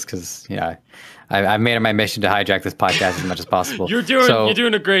Jordan, just because I've made it my mission to hijack this podcast as much as possible. You're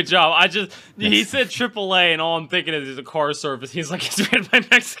doing a great job. He said AAA, and all I'm thinking is a car service. He's like, it's ran by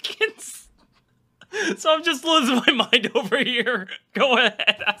Mexicans. So I'm just losing my mind over here. Go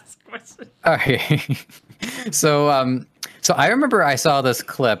ahead, ask a question. All right. So I remember I saw this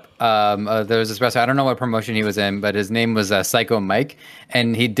clip. There was this wrestler. I don't know what promotion he was in, but his name was Psycho Mike,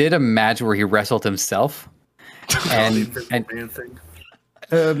 and he did a match where he wrestled himself. And he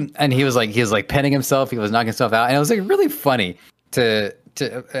was like pinning himself. He was knocking himself out, and it was like really funny to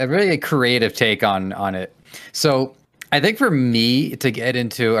a really creative take on it. So I think for me to get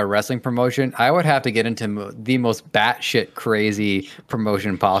into a wrestling promotion, I would have to get into the most batshit crazy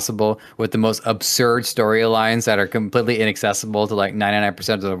promotion possible with the most absurd storylines that are completely inaccessible to like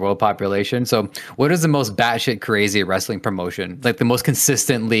 99% of the world population. So what is the most batshit crazy wrestling promotion? Like the most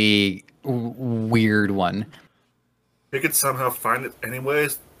consistently weird one? You could somehow find it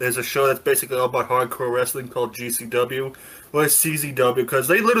anyways. There's a show that's basically all about hardcore wrestling called GCW or CZW, because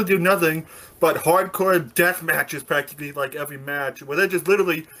they literally do nothing but hardcore death matches practically like every match, where they're just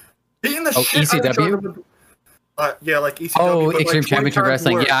literally beating the shit ECW? out of each other. Yeah, like ECW. Oh, but Extreme like Championship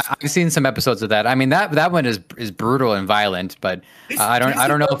Wrestling. worse. Yeah, I've seen some episodes of that. I mean, that one is brutal and violent, but I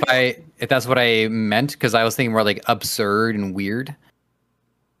don't know if that's what I meant, because I was thinking more like absurd and weird.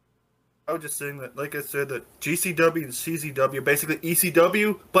 I was just saying that, like I said, that GCW and CZW, basically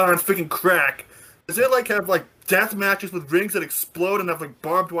ECW, but on freaking crack. Does they like have like death matches with rings that explode and have like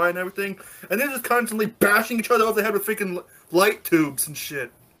barbed wire and everything, and they're just constantly bashing each other over the head with freaking light tubes and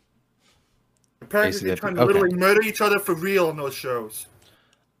shit. Apparently, they're trying to literally murder each other for real on those shows.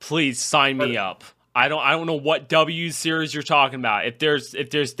 Please sign me up. I don't know what W series you're talking about. If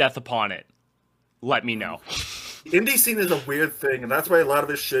there's death upon it, let me know. Indie scene is a weird thing, and that's why a lot of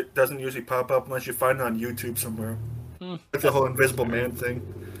this shit doesn't usually pop up unless you find it on YouTube somewhere. It's the whole Invisible Man thing.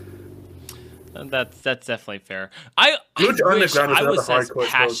 That's definitely fair. I wish I was as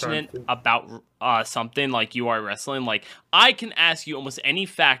passionate about something like you are wrestling. Like, I can ask you almost any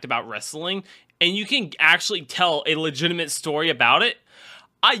fact about wrestling, and you can actually tell a legitimate story about it.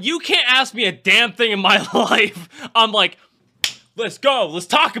 You can't ask me a damn thing in my life. I'm like, let's go, let's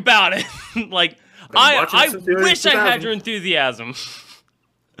talk about it. Like, I wish I had your enthusiasm.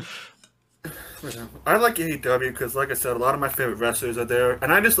 I like AEW because, like I said, a lot of my favorite wrestlers are there,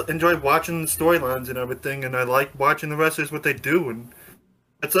 and I just enjoy watching the storylines and everything, and I like watching the wrestlers what they do. And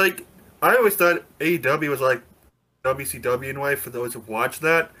it's like, I always thought AEW was like WCW in a way for those who watch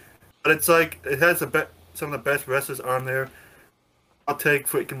that, but it's like it has some of the best wrestlers on there. I'll take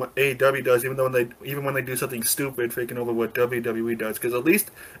freaking what AEW does, even when they do something stupid, freaking over what WWE does, because at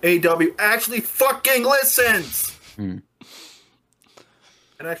least AEW actually fucking listens. And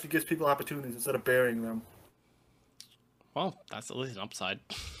actually gives people opportunities instead of burying them. Well, that's at least an upside.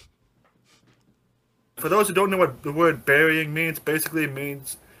 For those who don't know what the word burying means, basically it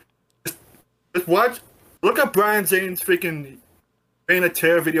means just look up Brian Zane's freaking Reign of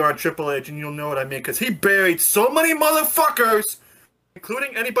Terror video on Triple H, and you'll know what I mean, because he buried so many motherfuckers,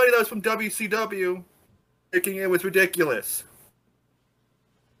 including anybody that was from WCW, thinking it was ridiculous.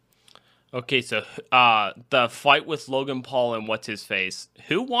 Okay, so the fight with Logan Paul and what's his face,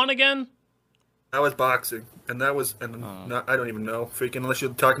 who won again? That was boxing, and that was, I don't even know, freaking, unless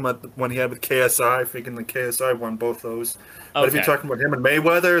you're talking about the one he had with KSI, freaking the KSI won both those. But if you're talking about him and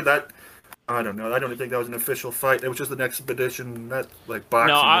Mayweather, that I don't know. I don't think that was an official fight. It was just an expedition, not like No,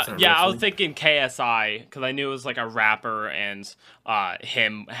 boxing. That's not yeah, I was wrestling. thinking KSI because I knew it was like a rapper and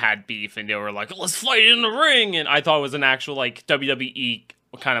him had beef and they were like, let's fight in the ring, and I thought it was an actual like WWE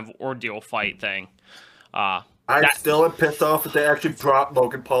kind of ordeal fight thing. I That still am pissed off that they actually brought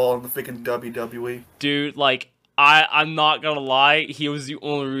Logan Paul in the freaking WWE. dude, like I'm not gonna lie, he was the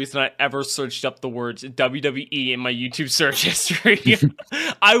only reason I ever searched up the words WWE in my YouTube search history.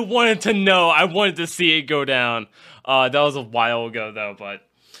 I wanted to know, I wanted to see it go down. That was a while ago though,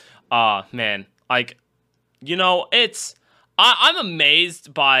 but man, like, you know, I'm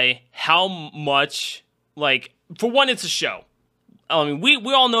amazed by how much, like, for one, it's a show. I mean,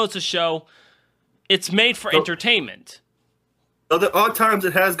 we all know it's a show. It's made for entertainment. So there are times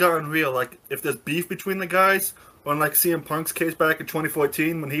it has gotten real, like if there's beef between the guys, on like CM Punk's case back in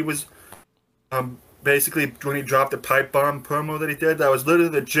 2014 when he was basically when he dropped the pipe bomb promo that he did, that was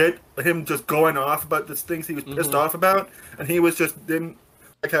literally legit him just going off about the things he was pissed off about, and he was just didn't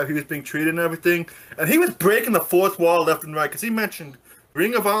like how he was being treated and everything, and he was breaking the fourth wall left and right because he mentioned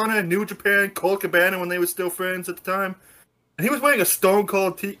Ring of Honor, New Japan, Colt Cabana when they were still friends at the time, and he was wearing a Stone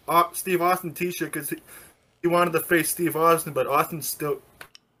Cold Steve Austin t-shirt because he wanted to face Steve Austin, but Austin still,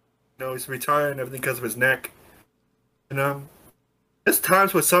 he's retired and everything because of his neck. And there's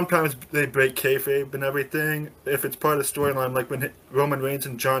times where sometimes they break kayfabe and everything if it's part of the storyline, like when Roman Reigns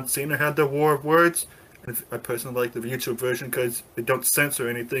and John Cena had their war of words. And I personally like the YouTube version because they don't censor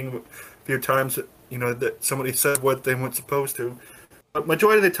anything. A few times, that somebody said what they weren't supposed to. But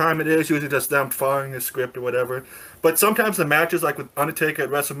majority of the time, it is usually just them following a script or whatever. But sometimes the matches, like with Undertaker at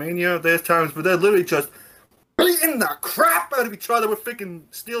WrestleMania, there's times where they're literally just beating the crap out of each other with freaking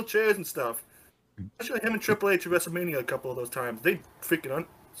steel chairs and stuff. Especially him and Triple H at WrestleMania a couple of those times. They freaking I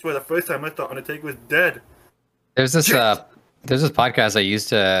swear the first time I thought Undertaker was dead. There's this podcast I used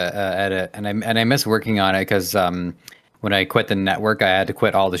to edit, and I miss working on it because when I quit the network, I had to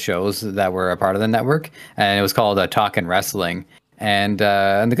quit all the shows that were a part of the network, and it was called Talkin' Wrestling. And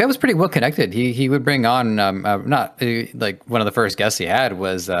the guy was pretty well connected. He would bring on like one of the first guests he had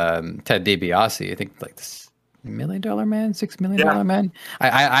was Ted DiBiase. I think like this $1 million man, $6 million man.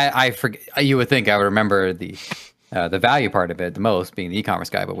 I forget. You would think I would remember the value part of it the most, being the e-commerce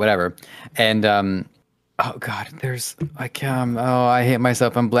guy, but whatever. And oh god, I hate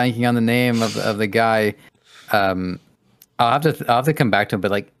myself. I'm blanking on the name of the guy. I'll have to come back to him, but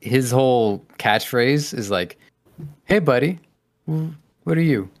like his whole catchphrase is like, "Hey buddy, what are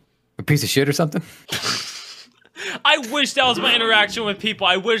you? A piece of shit or something?" I wish that was my interaction with people.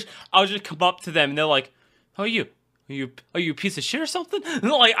 I wish I would just come up to them and they're like, "How are you? Are you a piece of shit or something?"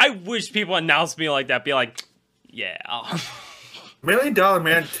 And like, I wish people announce me like that. Be like, "Yeah." $1 Million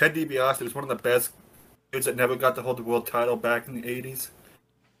Man Ted DiBiase was one of the best dudes that never got to hold the world title back in the 80s.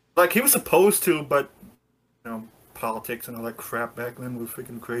 Like, he was supposed to, but politics and all that crap back then was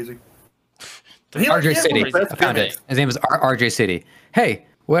freaking crazy. RJ City. I found it. His name is RJ City. Hey,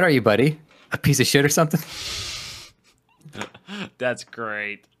 what are you, buddy? A piece of shit or something? That's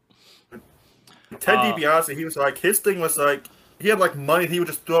great. Ted DiBiase, he was like, his thing was like, he had like money he would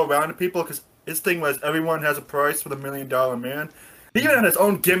just throw around to people because his thing was everyone has a price for the $1 Million Man. He even had his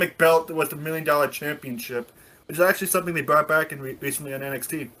own gimmick belt that was the $1 Million Championship, which is actually something they brought back in recently on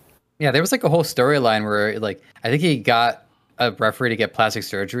NXT. Yeah, there was like a whole storyline where like I think he got a referee to get plastic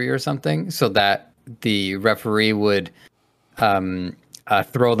surgery or something so that the referee would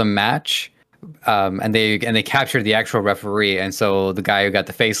throw the match. And they captured the actual referee, and so the guy who got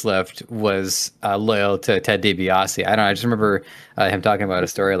the facelift was loyal to Ted DiBiase. I don't know. I just remember him talking about a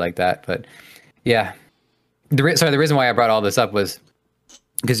story like that. But yeah, the reason why I brought all this up was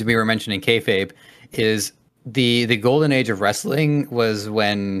because we were mentioning kayfabe. Is the golden age of wrestling was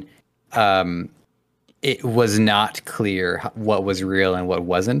when it was not clear what was real and what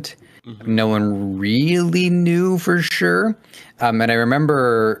wasn't. Mm-hmm. No one really knew for sure. And I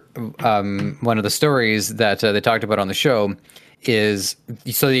remember one of the stories that they talked about on the show is,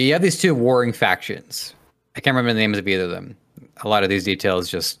 so you have these two warring factions. I can't remember the names of either of them. A lot of these details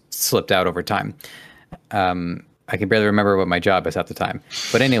just slipped out over time. I can barely remember what my job is at the time.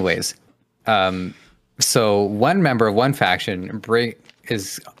 But anyways, so one member of one faction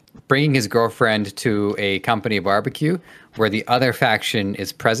is bringing his girlfriend to a company barbecue where the other faction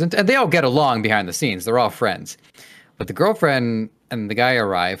is present, and they all get along behind the scenes. They're all friends. But the girlfriend and the guy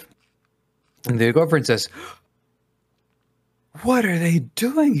arrive, and the girlfriend says, "What are they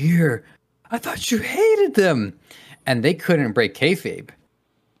doing here? I thought you hated them." And they couldn't break kayfabe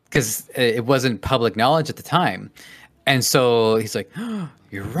because it wasn't public knowledge at the time. And so he's like, "Oh,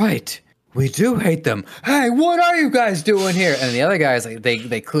 you're right. we do hate them. Hey, what are you guys doing here? And the other guys, like, they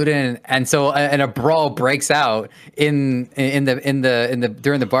clued in, and so and a brawl breaks out in the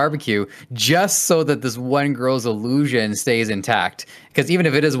during the barbecue, just so that this one girl's illusion stays intact. Because even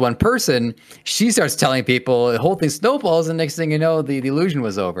if it is one person, she starts telling people, the whole thing snowballs, and next thing you know, the illusion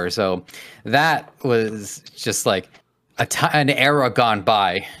was over. So that was just like an era gone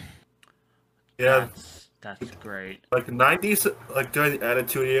by. Yeah. That's great. Like the 90s, like during the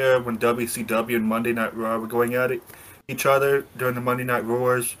Attitude Era, when WCW and Monday Night Raw were going at each other during the Monday Night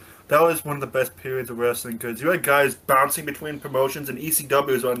Wars, that was one of the best periods of wrestling because you had guys bouncing between promotions, and ECW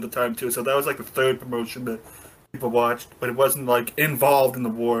was on at the time too, so that was like the third promotion that people watched, but it wasn't like involved in the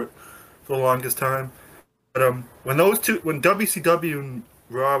war for the longest time. But when WCW and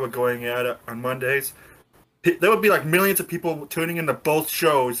Raw were going at it on Mondays, there would be like millions of people tuning into both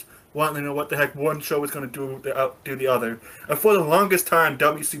shows, wanting to know what the heck one show was going to do the other. And for the longest time,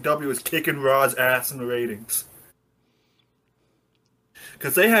 WCW was kicking Raw's ass in the ratings.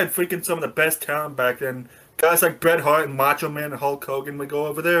 Because they had freaking some of the best talent back then. Guys like Bret Hart and Macho Man and Hulk Hogan would go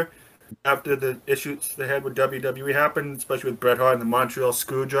over there after the issues they had with WWE happened, especially with Bret Hart and the Montreal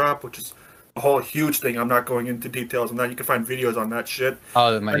Screwjob, which is a whole huge thing. I'm not going into details on that. You can find videos on that shit.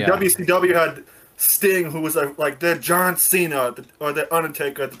 Oh, and yeah. WCW had Sting, who was like the John Cena or the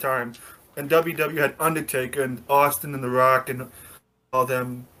Undertaker at the time, and WWE had Undertaker and Austin and The Rock and all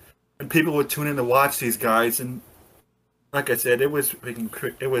them, and people would tune in to watch these guys. And like I said, it was a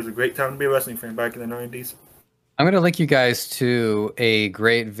great time to be a wrestling fan back in the 90s. I'm going to link you guys to a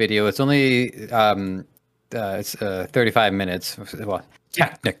great video. It's only 35 minutes. Well,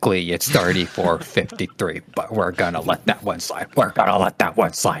 technically it's 34:53, but we're going to let that one slide.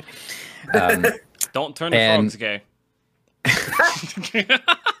 Don't turn the frogs gay.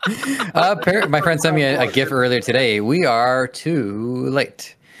 My friend sent me a GIF earlier today. We are too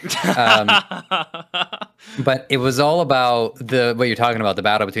late. But it was all about what you're talking about, the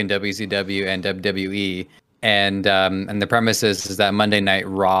battle between WCW and WWE, and the premise is that Monday Night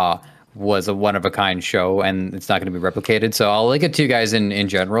Raw was a one-of-a-kind show, and it's not going to be replicated. So I'll link it to you guys in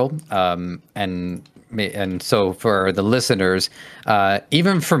general, and so for the listeners,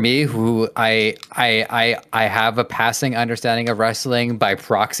 even for me, who I have a passing understanding of wrestling by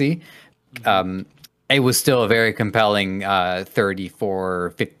proxy, it was still a very compelling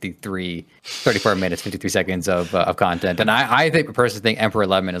 34 minutes, 53 seconds of content. And I personally think Emperor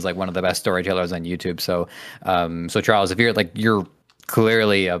Lemon is like one of the best storytellers on YouTube. So Charles, if you're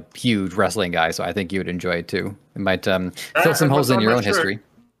clearly a huge wrestling guy, so I think you would enjoy it too. It might fill some holes in your own history.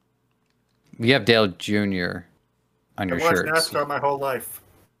 You have Dale Jr. on your shirt. I watched NASCAR my whole life.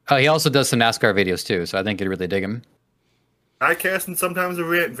 Oh, he also does some NASCAR videos too, so I think you'd really dig him. I cast and sometimes a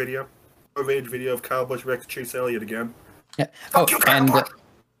rant video. A rage video of Kyle Busch Rex Chase Elliott again. Yeah. Oh,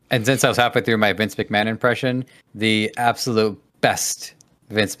 and since I was halfway through my Vince McMahon impression, the absolute best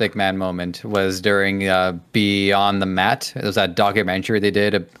Vince McMahon moment was during Beyond the Mat. It was that documentary they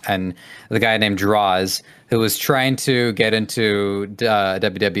did, and the guy named Draws, who was trying to get into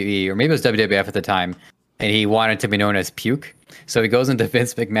WWE, or maybe it was WWF at the time, and he wanted to be known as Puke. So he goes into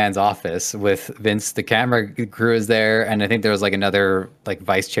Vince McMahon's office with Vince. The camera crew is there, and I think there was like another like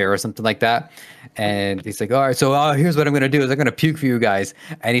vice chair or something like that. And he's like, "All right, so here's what I'm gonna do: is I'm gonna puke for you guys."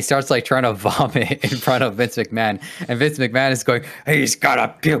 And he starts like trying to vomit in front of Vince McMahon, and Vince McMahon is going, "He's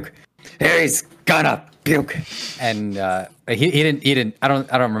gonna puke. He's gonna puke." And he didn't. I don't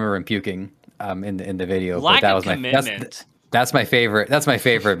remember him puking in the video. Lack but that of was commitment. That's my favorite. That's my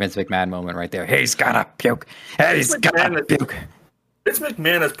favorite Vince McMahon moment right there. He's gonna puke. He's gonna puke. Vince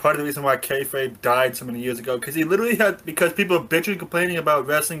McMahon is part of the reason why kayfabe died so many years ago, because he literally because people were bitching, complaining about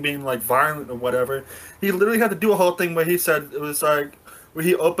wrestling being like violent or whatever. He literally had to do a whole thing where he said it was like, where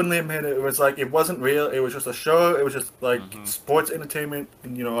he openly admitted it was like it wasn't real. It was just a show. It was just like sports entertainment,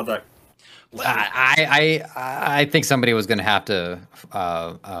 and all that. I think somebody was gonna have to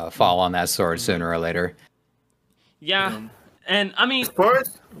fall on that sword sooner or later. Yeah. And I mean,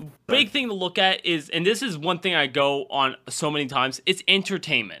 big thing to look at is, and this is one thing I go on so many times, it's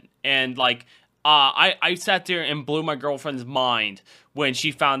entertainment. And like, I sat there and blew my girlfriend's mind when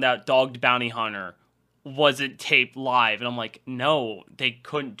she found out Dogged Bounty Hunter wasn't taped live. And I'm like, no, they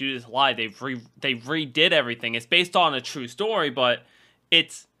couldn't do this live. They redid everything. It's based on a true story, but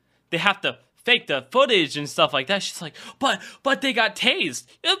they have to fake the footage and stuff like that. She's like, but they got tased.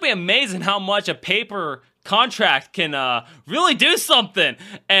 It would be amazing how much a paper contract can really do something.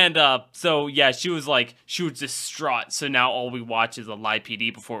 And so yeah, she was distraught. So now all we watch is a live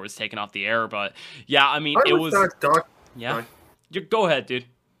PD before it was taken off the air. But yeah, I mean, it was dark. Yeah, go ahead, dude.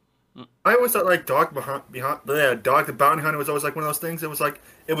 I always thought like Dog the Bounty Hunter was always like one of those things. It was like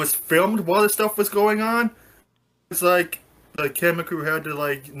it was filmed while this stuff was going on. It's like the camera crew had to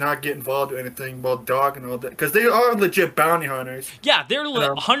like not get involved or anything while Dog and all that because they are legit bounty hunters. Yeah, they're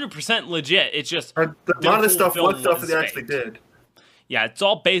 100% legit. It's just a lot of this stuff was stuff that they actually did. Yeah, it's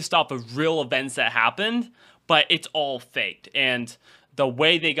all based off of real events that happened, but it's all faked. And the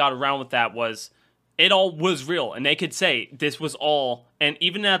way they got around with that was it all was real, and they could say this was all. And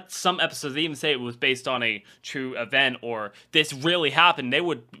even at some episodes, they even say it was based on a true event or this really happened. They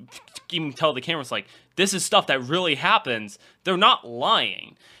would even tell the cameras like, "This is stuff that really happens." They're not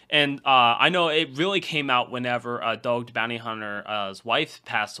lying. And I know it really came out whenever Dog the Bounty Hunter's wife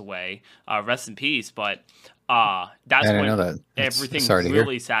passed away. Rest in peace. But that's when everything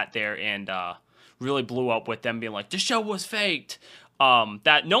really sat there and really blew up with them being like, "The show was faked."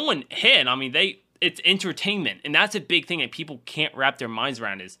 That no one hid. I mean, it's entertainment, and that's a big thing that people can't wrap their minds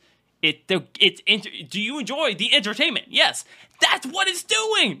around. Do you enjoy the entertainment? Yes, that's what it's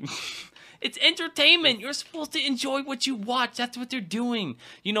doing. It's entertainment. You're supposed to enjoy what you watch. That's what they're doing.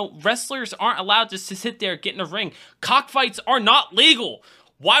 You know, wrestlers aren't allowed just to sit there, get in a ring. Cockfights are not legal.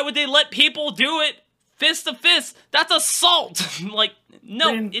 Why would they let people do it fist to fist? That's assault. Like,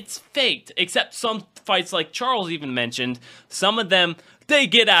 no, it's faked. Except some fights, like Charles even mentioned, some of them, they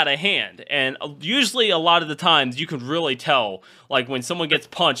get out of hand. And usually a lot of the times you can really tell, like when someone gets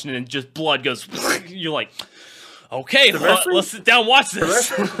punched and then just blood goes, you're like, okay, let's sit down and watch this.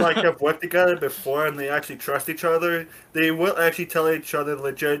 The wrestlers like have worked together before and they actually trust each other. They will actually tell each other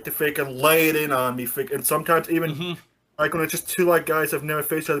legit to fake and lay it in on me. And sometimes even like when it's just two like guys have never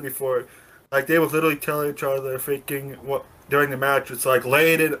faced each other before, like they will literally tell each other faking what during the match. It's like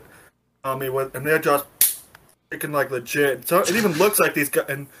lay it in on me and they're just freaking like legit. So it even looks like these guys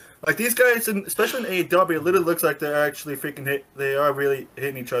and like these guys, and especially in AEW, it literally looks like they're actually freaking they are really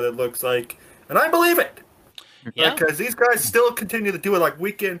hitting each other. It looks like, and I believe it. Yeah, because these guys still continue to do it like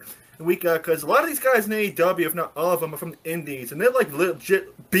week in and week out. Because a lot of these guys in AEW, if not all of them, are from the Indies, and they're like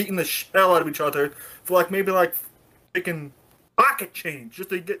legit beating the hell out of each other for like maybe like freaking pocket change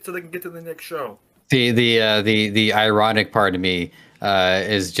just to get so they can get to the next show. The ironic part of me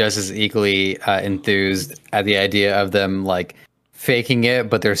is just as equally enthused at the idea of them like faking it,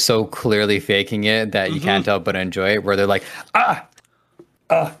 but they're so clearly faking it that you can't help but enjoy it. Where they're like,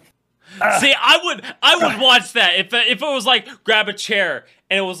 See, I would watch that if it was like grab a chair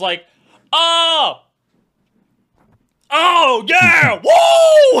and it was like, oh yeah,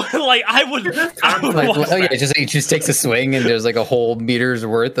 woo! Like I would it just takes a swing and there's like a whole meter's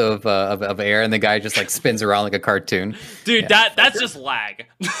worth of air and the guy just like spins around like a cartoon. Dude, that's just lag.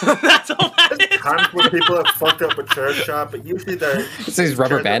 That's all that is. Times where people have fucked up a chair shot, but usually they're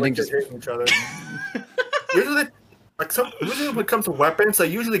rubber banding just hitting each other. Usually. Usually when it comes to weapons, they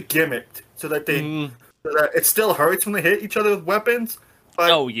usually gimmicked so that it still hurts when they hit each other with weapons.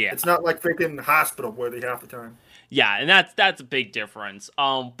 But it's not like freaking hospital worthy half the time. Yeah, and that's a big difference.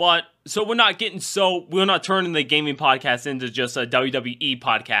 But so we're not turning the gaming podcast into just a WWE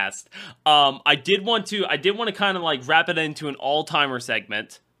podcast. I did want to kind of like wrap it into an all-timer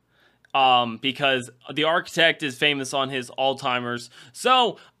segment. Because the architect is famous on his all-timers.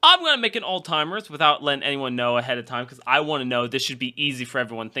 So I'm going to make an all-timers without letting anyone know ahead of time because I want to know. This should be easy for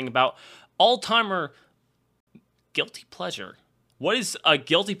everyone to think about. All-timer guilty pleasure. What is a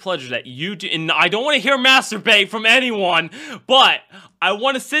guilty pleasure that you do? And I don't want to hear masturbate from anyone, but I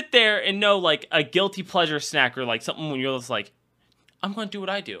want to sit there and know like a guilty pleasure snack or like something when you're just like, I'm going to do what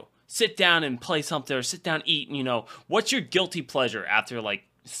I do. Sit down and play something or sit down, eat, and what's your guilty pleasure after like,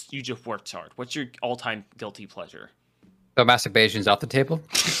 you just worked hard. What's your all-time guilty pleasure? So masturbation's off the table?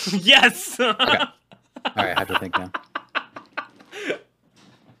 Yes! Okay. All right, I have to think now.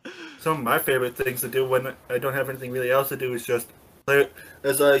 Some of my favorite things to do when I don't have anything really else to do is just play.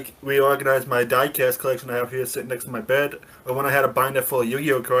 It's like reorganize my diecast collection I have here sitting next to my bed. Or when I had a binder full of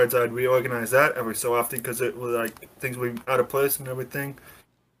Yu-Gi-Oh cards, I'd reorganize that every so often because it was like things would be out of place and everything.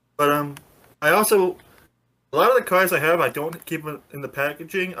 But I also... A lot of the cards I have, I don't keep them in the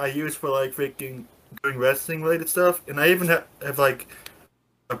packaging. I use for like freaking doing wrestling related stuff, and I even have like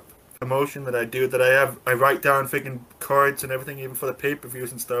a promotion that I do that I write down freaking cards and everything, even for the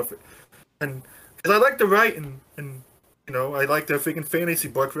pay-per-views and stuff. And because I like to write and I like the freaking fantasy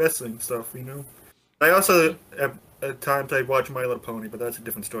book wrestling stuff. I also at times I watch My Little Pony, but that's a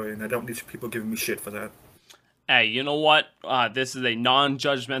different story, and I don't need people giving me shit for that. Hey, you know what? This is a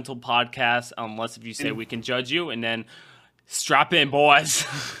non-judgmental podcast, unless if you say we can judge you, and then strap in, boys.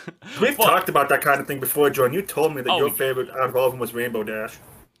 We've talked about that kind of thing before, Jordan. You told me that your favorite out of all of them was Rainbow Dash.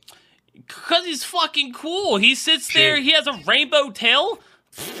 Because he's fucking cool. He sits there, he has a rainbow tail.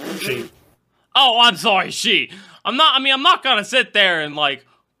 She. Oh, I'm sorry, she. I'm not gonna sit there and like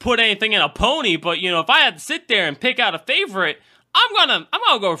put anything in a pony, but you know, if I had to sit there and pick out a favorite, I'm gonna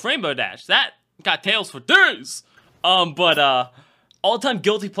go with Rainbow Dash. That got tails for days. But all-time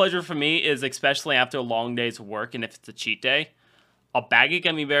guilty pleasure for me is, especially after a long day's work, and if it's a cheat day, a bag of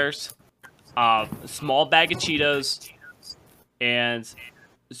gummy bears, a small bag of Cheetos, and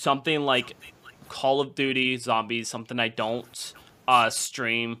something like Call of Duty Zombies, something I don't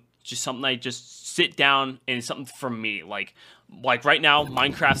stream, just something I just sit down and it's something for me. Like right now,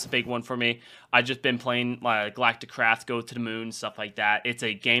 Minecraft's a big one for me. I've just been playing Galactic Craft, Go to the Moon, stuff like that. It's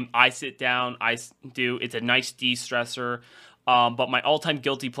a game I sit down, I do. It's a nice de-stressor. But my all-time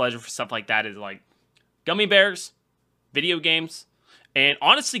guilty pleasure for stuff like that is like gummy bears, video games, and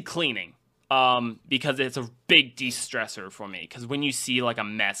honestly cleaning. Because it's a big de-stressor for me. Because when you see like a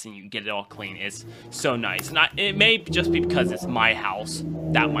mess and you get it all clean, it's so nice. And it may just be because it's my house.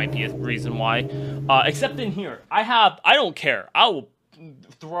 That might be a reason why. Except in here, I don't care. I will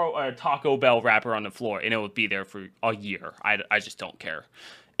throw a Taco Bell wrapper on the floor and it will be there for a year. I just don't care.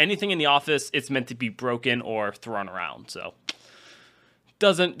 Anything in the office, it's meant to be broken or thrown around. So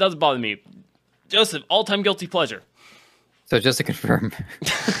doesn't bother me. Joseph, all-time guilty pleasure. So just to confirm.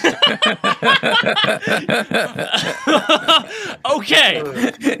 Okay.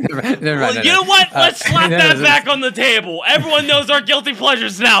 Never mind, You know what? Let's slap that back on the table. Everyone knows our guilty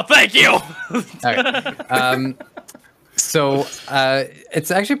pleasures now. Thank you. Okay. So it's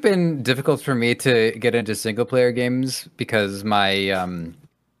actually been difficult for me to get into single player games because my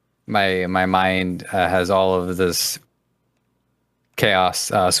my mind has all of this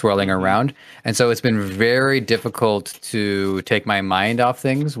chaos swirling around, and so it's been very difficult to take my mind off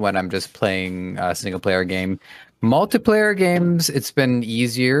things when I'm just playing a single player game. Multiplayer games, it's been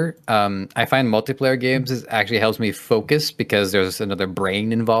easier. I find multiplayer games actually helps me focus because there's another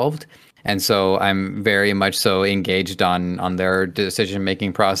brain involved, and so I'm very much so engaged on their decision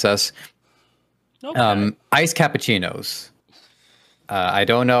making process. Okay. Iced cappuccinos. I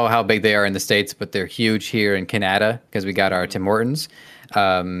don't know how big they are in the States, but they're huge here in Canada because we got our Tim Hortons.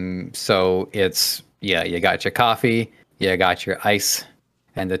 So it's, yeah, you got your coffee, you got your ice,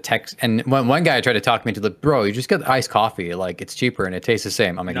 and the text. And one guy tried to talk me to bro, you just get the iced coffee. Like, it's cheaper and it tastes the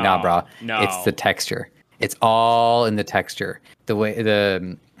same. I'm like, nah, bro. No. It's the texture. It's all in the texture. The way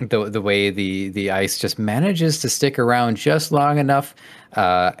the way the ice just manages to stick around just long enough,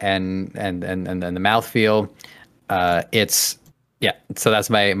 and the mouthfeel. It's Yeah, so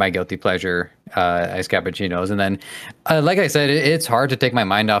that's my guilty pleasure, iced cappuccinos. And then, like I said, it's hard to take my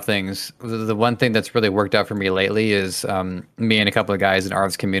mind off things. The one thing that's really worked out for me lately is me and a couple of guys in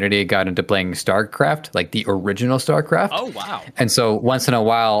Arv's community got into playing StarCraft, like the original StarCraft. Oh, wow. And so once in a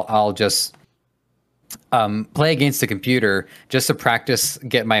while, I'll just play against the computer just to practice,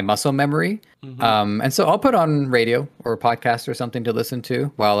 get my muscle memory. Mm-hmm. And so I'll put on radio or a podcast or something to listen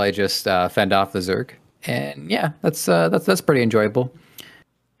to while I just fend off the Zerg. And yeah, that's pretty enjoyable.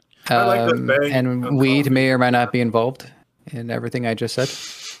 I like the bang and weed may or may not be involved in everything I just said.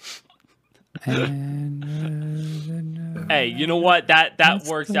 And, hey, you know what? That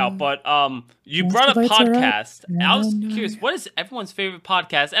works out. But you brought up podcast. I was curious, what is everyone's favorite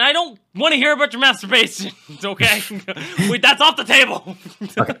podcast? And I don't want to hear about your masturbation. Okay, wait, that's off the table.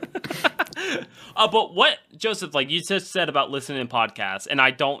 Okay. But what, Joseph, like you just said about listening to podcasts, and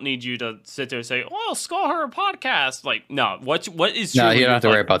I don't need you to sit there and say, "Oh, Skull her podcast." Like, no, what is? No, you don't have to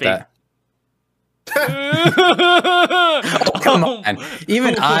worry about that. Oh, come on.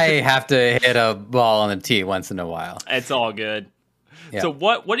 Even I have to hit a ball on the tee once in a while. It's all good. Yeah. So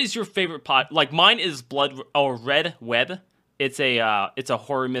what is your favorite pod? Like mine is Red Web. It's a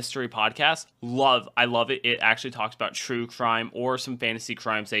horror mystery podcast. I love it. It actually talks about true crime or some fantasy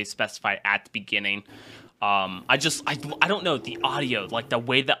crimes they specify at the beginning. I don't know, the audio, like the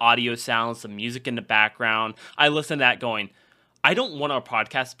way the audio sounds, the music in the background. I listen to that going, I don't want our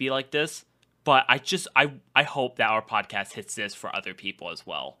podcast to be like this, but I hope that our podcast hits this for other people as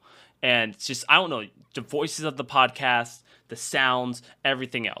well. And it's just, I don't know, the voices of the podcast, the sounds,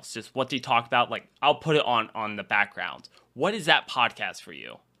 everything else, just what they talk about. Like, I'll put it on the background. What is that podcast for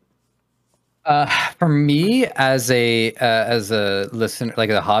you? For me, as a listener, like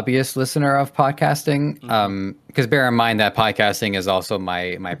a hobbyist listener of podcasting, because bear in mind that podcasting is also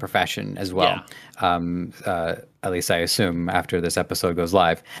my profession as well. Yeah. At least I assume after this episode goes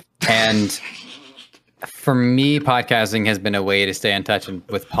live. And for me, podcasting has been a way to stay in touch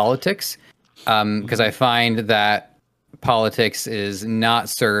with politics, because I find that politics is not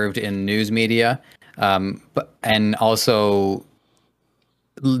served in news media, and also,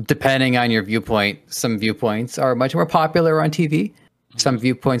 depending on your viewpoint, some viewpoints are much more popular on TV. Some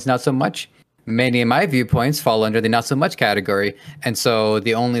viewpoints, not so much. Many of my viewpoints fall under the not so much category, and so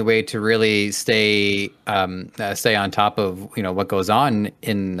the only way to really stay on top of what goes on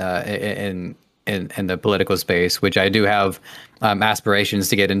in the political space, which I do have aspirations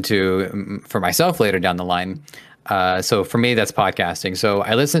to get into for myself later down the line. So for me, that's podcasting. So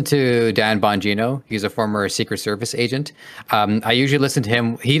I listen to Dan Bongino. He's a former Secret Service agent. I usually listen to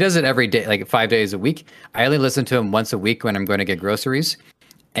him. He does it every day, like 5 days a week. I only listen to him once a week when I'm going to get groceries.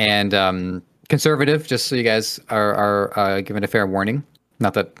 And conservative, just so you guys are given a fair warning.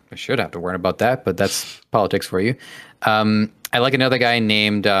 Not that I should have to warn about that, but that's politics for you. I like another guy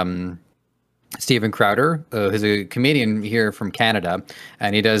named Steven Crowder, who's a comedian here from Canada,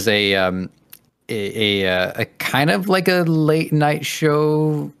 and he does a kind of like a late night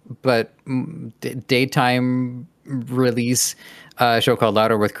show, but daytime release show called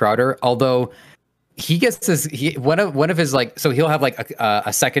Louder with Crowder. Although he gets this, one of his so he'll have like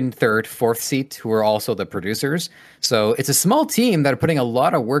a second, third, fourth seat who are also the producers. So it's a small team that are putting a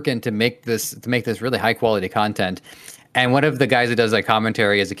lot of work in to make this really high quality content. And one of the guys that does like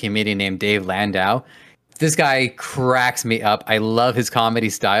commentary is a comedian named Dave Landau. This guy cracks me up. I love his comedy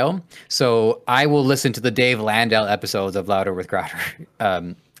style. So I will listen to the Dave Landau episodes of Louder with Crowder,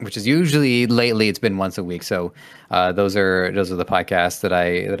 which is usually lately it's been once a week. So those are the podcasts that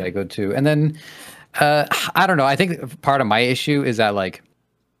I go to. And then I don't know. I think part of my issue is that like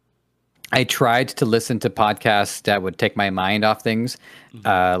I tried to listen to podcasts that would take my mind off things.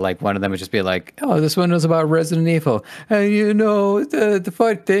 Like one of them would just be like, "Oh, this one was about Resident Evil, and the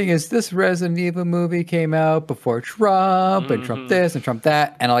fun thing is this Resident Evil movie came out before Trump, and Trump this and Trump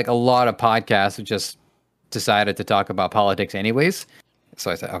that," and like a lot of podcasts just decided to talk about politics anyways.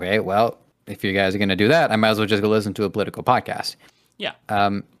 So I said, "Okay, well, if you guys are going to do that, I might as well just go listen to a political podcast." Yeah.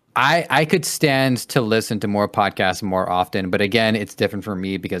 I could stand to listen to more podcasts more often, but again, it's different for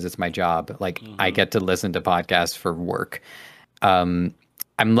me because it's my job. Like I get to listen to podcasts for work. I'm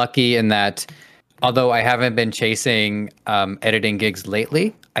lucky in that although I haven't been chasing editing gigs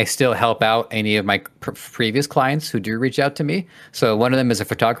lately, I still help out any of my previous clients who do reach out to me. So one of them is a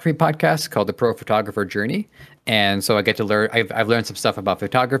photography podcast called The Pro Photographer Journey. And so I get to learn, I've learned some stuff about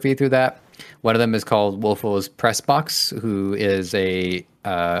photography through that. One of them is called Wolfo's Press Box, who is a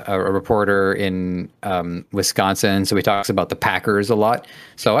reporter in Wisconsin. So he talks about the Packers a lot.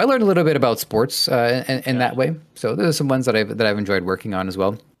 So I learned a little bit about sports in that way. So those are some ones that I've enjoyed working on as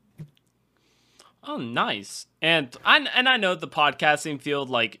well. Oh, nice. And I know the podcasting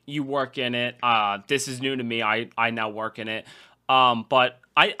field, like you work in it. This is new to me. I now work in it. But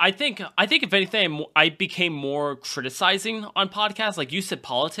I think if anything, I became more criticizing on podcasts. Like you said,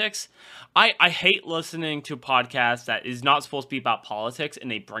 politics. I hate listening to a podcast that is not supposed to be about politics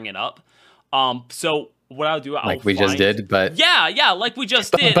and they bring it up. So what I'll do, just did, but yeah, like we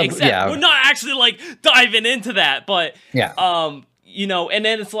just did. Except we're not actually like diving into that, but yeah. And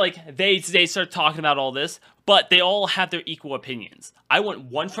then it's like they start talking about all this, but they all have their equal opinions. I want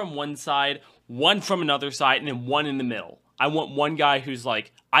one from one side, one from another side, and then one in the middle. I want one guy who's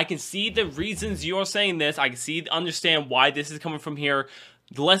like, I can see the reasons you're saying this. I can understand why this is coming from here.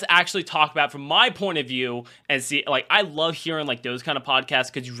 Let's actually talk about it from my point of view and see. Like, I love hearing like those kind of podcasts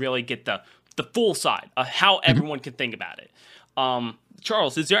because you really get the full side of how everyone can think about it.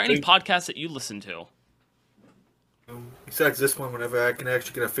 Charles, is there any podcasts that you listen to? Besides this one, whenever I can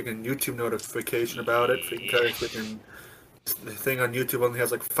actually get a freaking YouTube notification about it, freaking the thing on YouTube only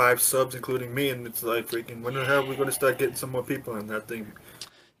has like 5 subs, including me, and it's like freaking when the hell are we going to start getting some more people on that thing?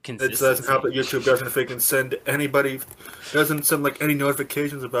 It doesn't help that YouTube doesn't freaking doesn't send like any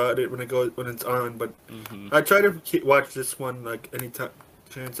notifications about it when it's on. But I try to watch this one like any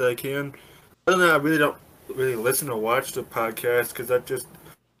chance I can. Other than that, I really don't really listen or watch the podcast because I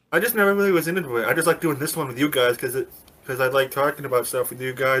just never really was into it. I just like doing this one with you guys because I like talking about stuff with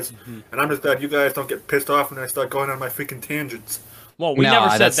you guys, and I'm just glad you guys don't get pissed off when I start going on my freaking tangents. Well, we never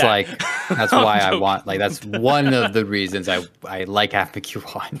said that. That's why I want, that's one of the reasons I like having you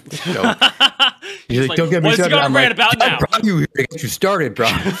on the show. You're like, don't get me started. I'm like, about now? Bro, you get you started, bro.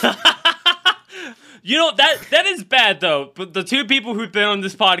 You know, that is bad, though. But the 2 people who've been on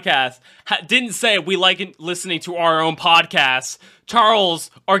this podcast didn't say we like listening to our own podcasts. Charles,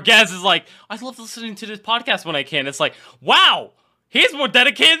 our guest, is like, I love listening to this podcast when I can. It's like, wow, he's more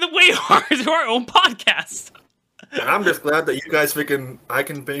dedicated than we are to our own podcast. And I'm just glad that you guys I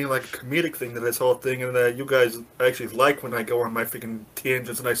can bring like a comedic thing to this whole thing, and that you guys actually like when I go on my freaking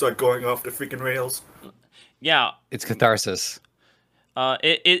tangents and I start going off the freaking rails. Yeah. It's catharsis.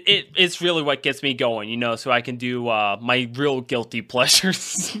 It's really what gets me going, so I can do my real guilty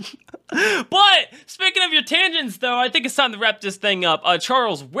pleasures. But speaking of your tangents, though, I think it's time to wrap this thing up.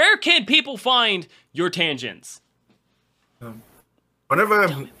 Charles, where can people find your tangents?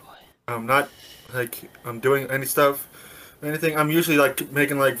 Whenever I'm not like I'm doing anything, I'm usually like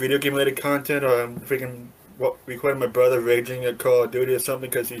making like video game related content, or I'm freaking recording my brother raging at Call of Duty or something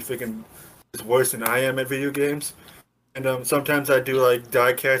because he freaking is worse than I am at video games. And sometimes I do like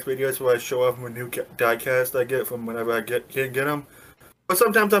diecast videos where I show off my new diecast I get from whenever I can't get them. But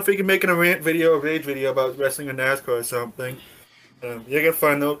sometimes I'm freaking making a rant video, a rage video about wrestling in NASCAR or something. You can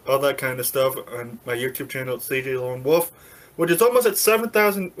find all that kind of stuff on my YouTube channel, CJ Lone Wolf, which is almost at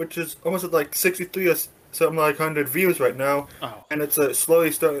 7,000, which is almost at like 63 or something like 100 views right now. Oh. And it's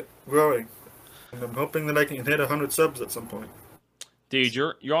slowly starting growing. And I'm hoping that I can hit 100 subs at some point. Dude,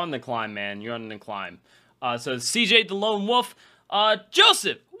 you're on the climb, man. You're on the climb. So CJ the Lone Wolf.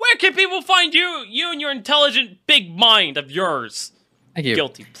 Joseph, where can people find you? You and your intelligent big mind of yours. Thank you.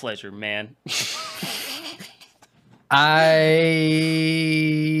 Guilty pleasure, man.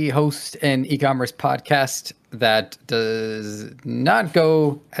 I host an e-commerce podcast that does not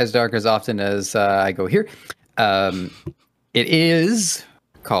go as dark as often as I go here. It is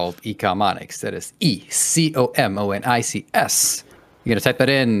called Ecomonics. That is ECOMONICS. You're going to type that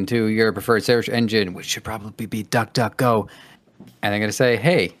into your preferred search engine, which should probably be DuckDuckGo. And I'm going to say,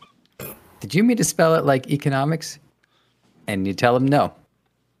 hey, did you mean to spell it like economics? And you tell them no.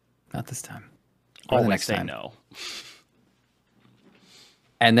 Not this time. Or always the next say time. No.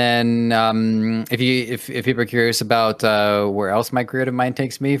 And then if people are curious about where else my creative mind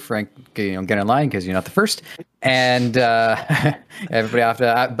takes me, Frank, get in line because you're not the first. And everybody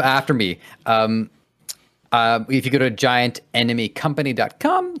after me. If you go to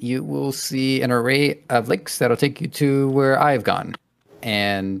giantenemycompany.com, you will see an array of links that'll take you to where I've gone.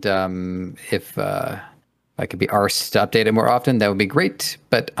 And if I could be arsed to update it more often, that would be great.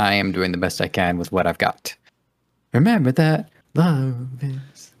 But I am doing the best I can with what I've got. Remember that love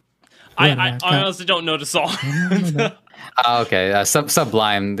is. I honestly don't know the song. Okay,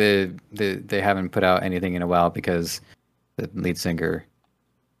 Sublime. They haven't put out anything in a while because the lead singer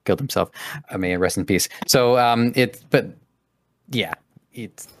killed himself. I mean, rest in peace. So it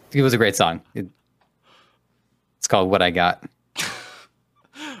was a great song. It's called What I Got.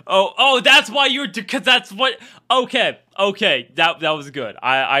 Oh, that's why because that's what. Okay, that was good.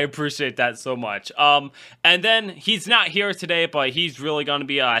 I appreciate that so much. And then he's not here today, but he's really going to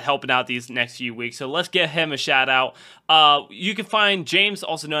be helping out these next few weeks. So let's give him a shout out. You can find James,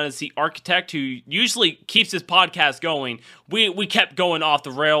 also known as the Architect, who usually keeps his podcast going. We kept going off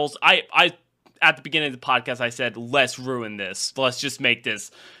the rails. I at the beginning of the podcast I said, let's ruin this. Let's just make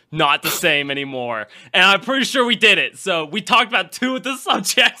this not the same anymore. And I'm pretty sure we did it. So we talked about 2 of the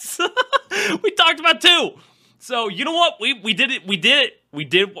subjects. We talked about 2. So you know what? We did it. We did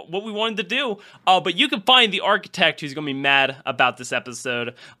what we wanted to do. But you can find the Architect, who's going to be mad about this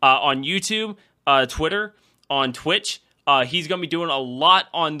episode, on YouTube, Twitter, on Twitch. He's going to be doing a lot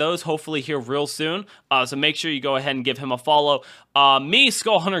on those, hopefully here real soon. So make sure you go ahead and give him a follow. Me,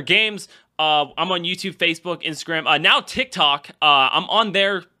 Skull Hunter Games. I'm on YouTube, Facebook, Instagram, now TikTok. I'm on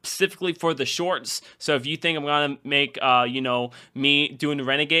there specifically for the shorts. So if you think I'm gonna make, me doing the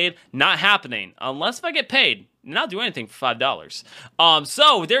Renegade, not happening unless if I get paid. Not do anything for $5.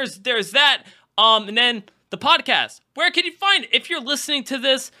 So there's that. And then the podcast. Where can you find it? If you're listening to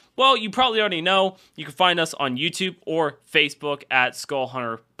this, well, you probably already know. You can find us on YouTube or Facebook at Skull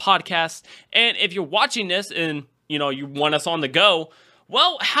Hunter Podcast. And if you're watching this and you want us on the go,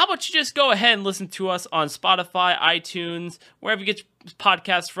 well, how about you just go ahead and listen to us on Spotify, iTunes, wherever you get your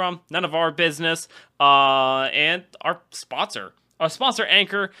podcasts from. None of our business. And our sponsor,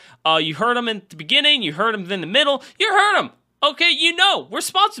 Anchor. You heard them in the beginning. You heard them in the middle. You heard them. Okay, we're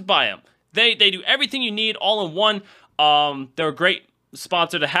sponsored by them. They do everything you need all in one. They're a great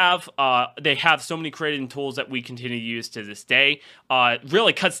sponsor to have. They have so many creating tools that we continue to use to this day. It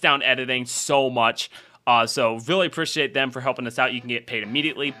really cuts down editing so much. So really appreciate them for helping us out. You can get paid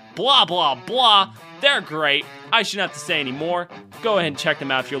immediately. Blah, blah, blah. They're great. I shouldn't have to say any more. Go ahead and check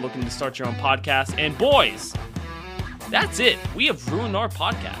them out if you're looking to start your own podcast. And boys, that's it. We have ruined our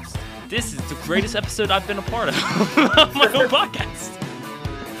podcast. This is the greatest episode I've been a part of my own podcast.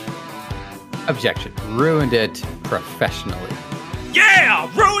 Objection. Ruined it professionally.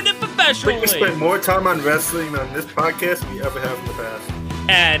 Yeah! Ruined it professionally! We spent more time on wrestling on this podcast than we ever have in the past.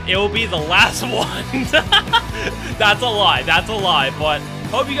 And it will be the last one. That's a lie. But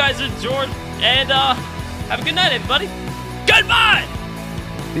hope you guys enjoyed. And have a good night, everybody. Goodbye!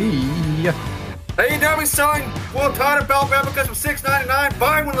 See ya. Hey, you know me selling world title belt replicas for $6.99?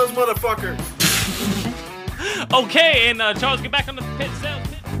 Buy one of those motherfuckers. Okay, and Charles, get back on the pit sales.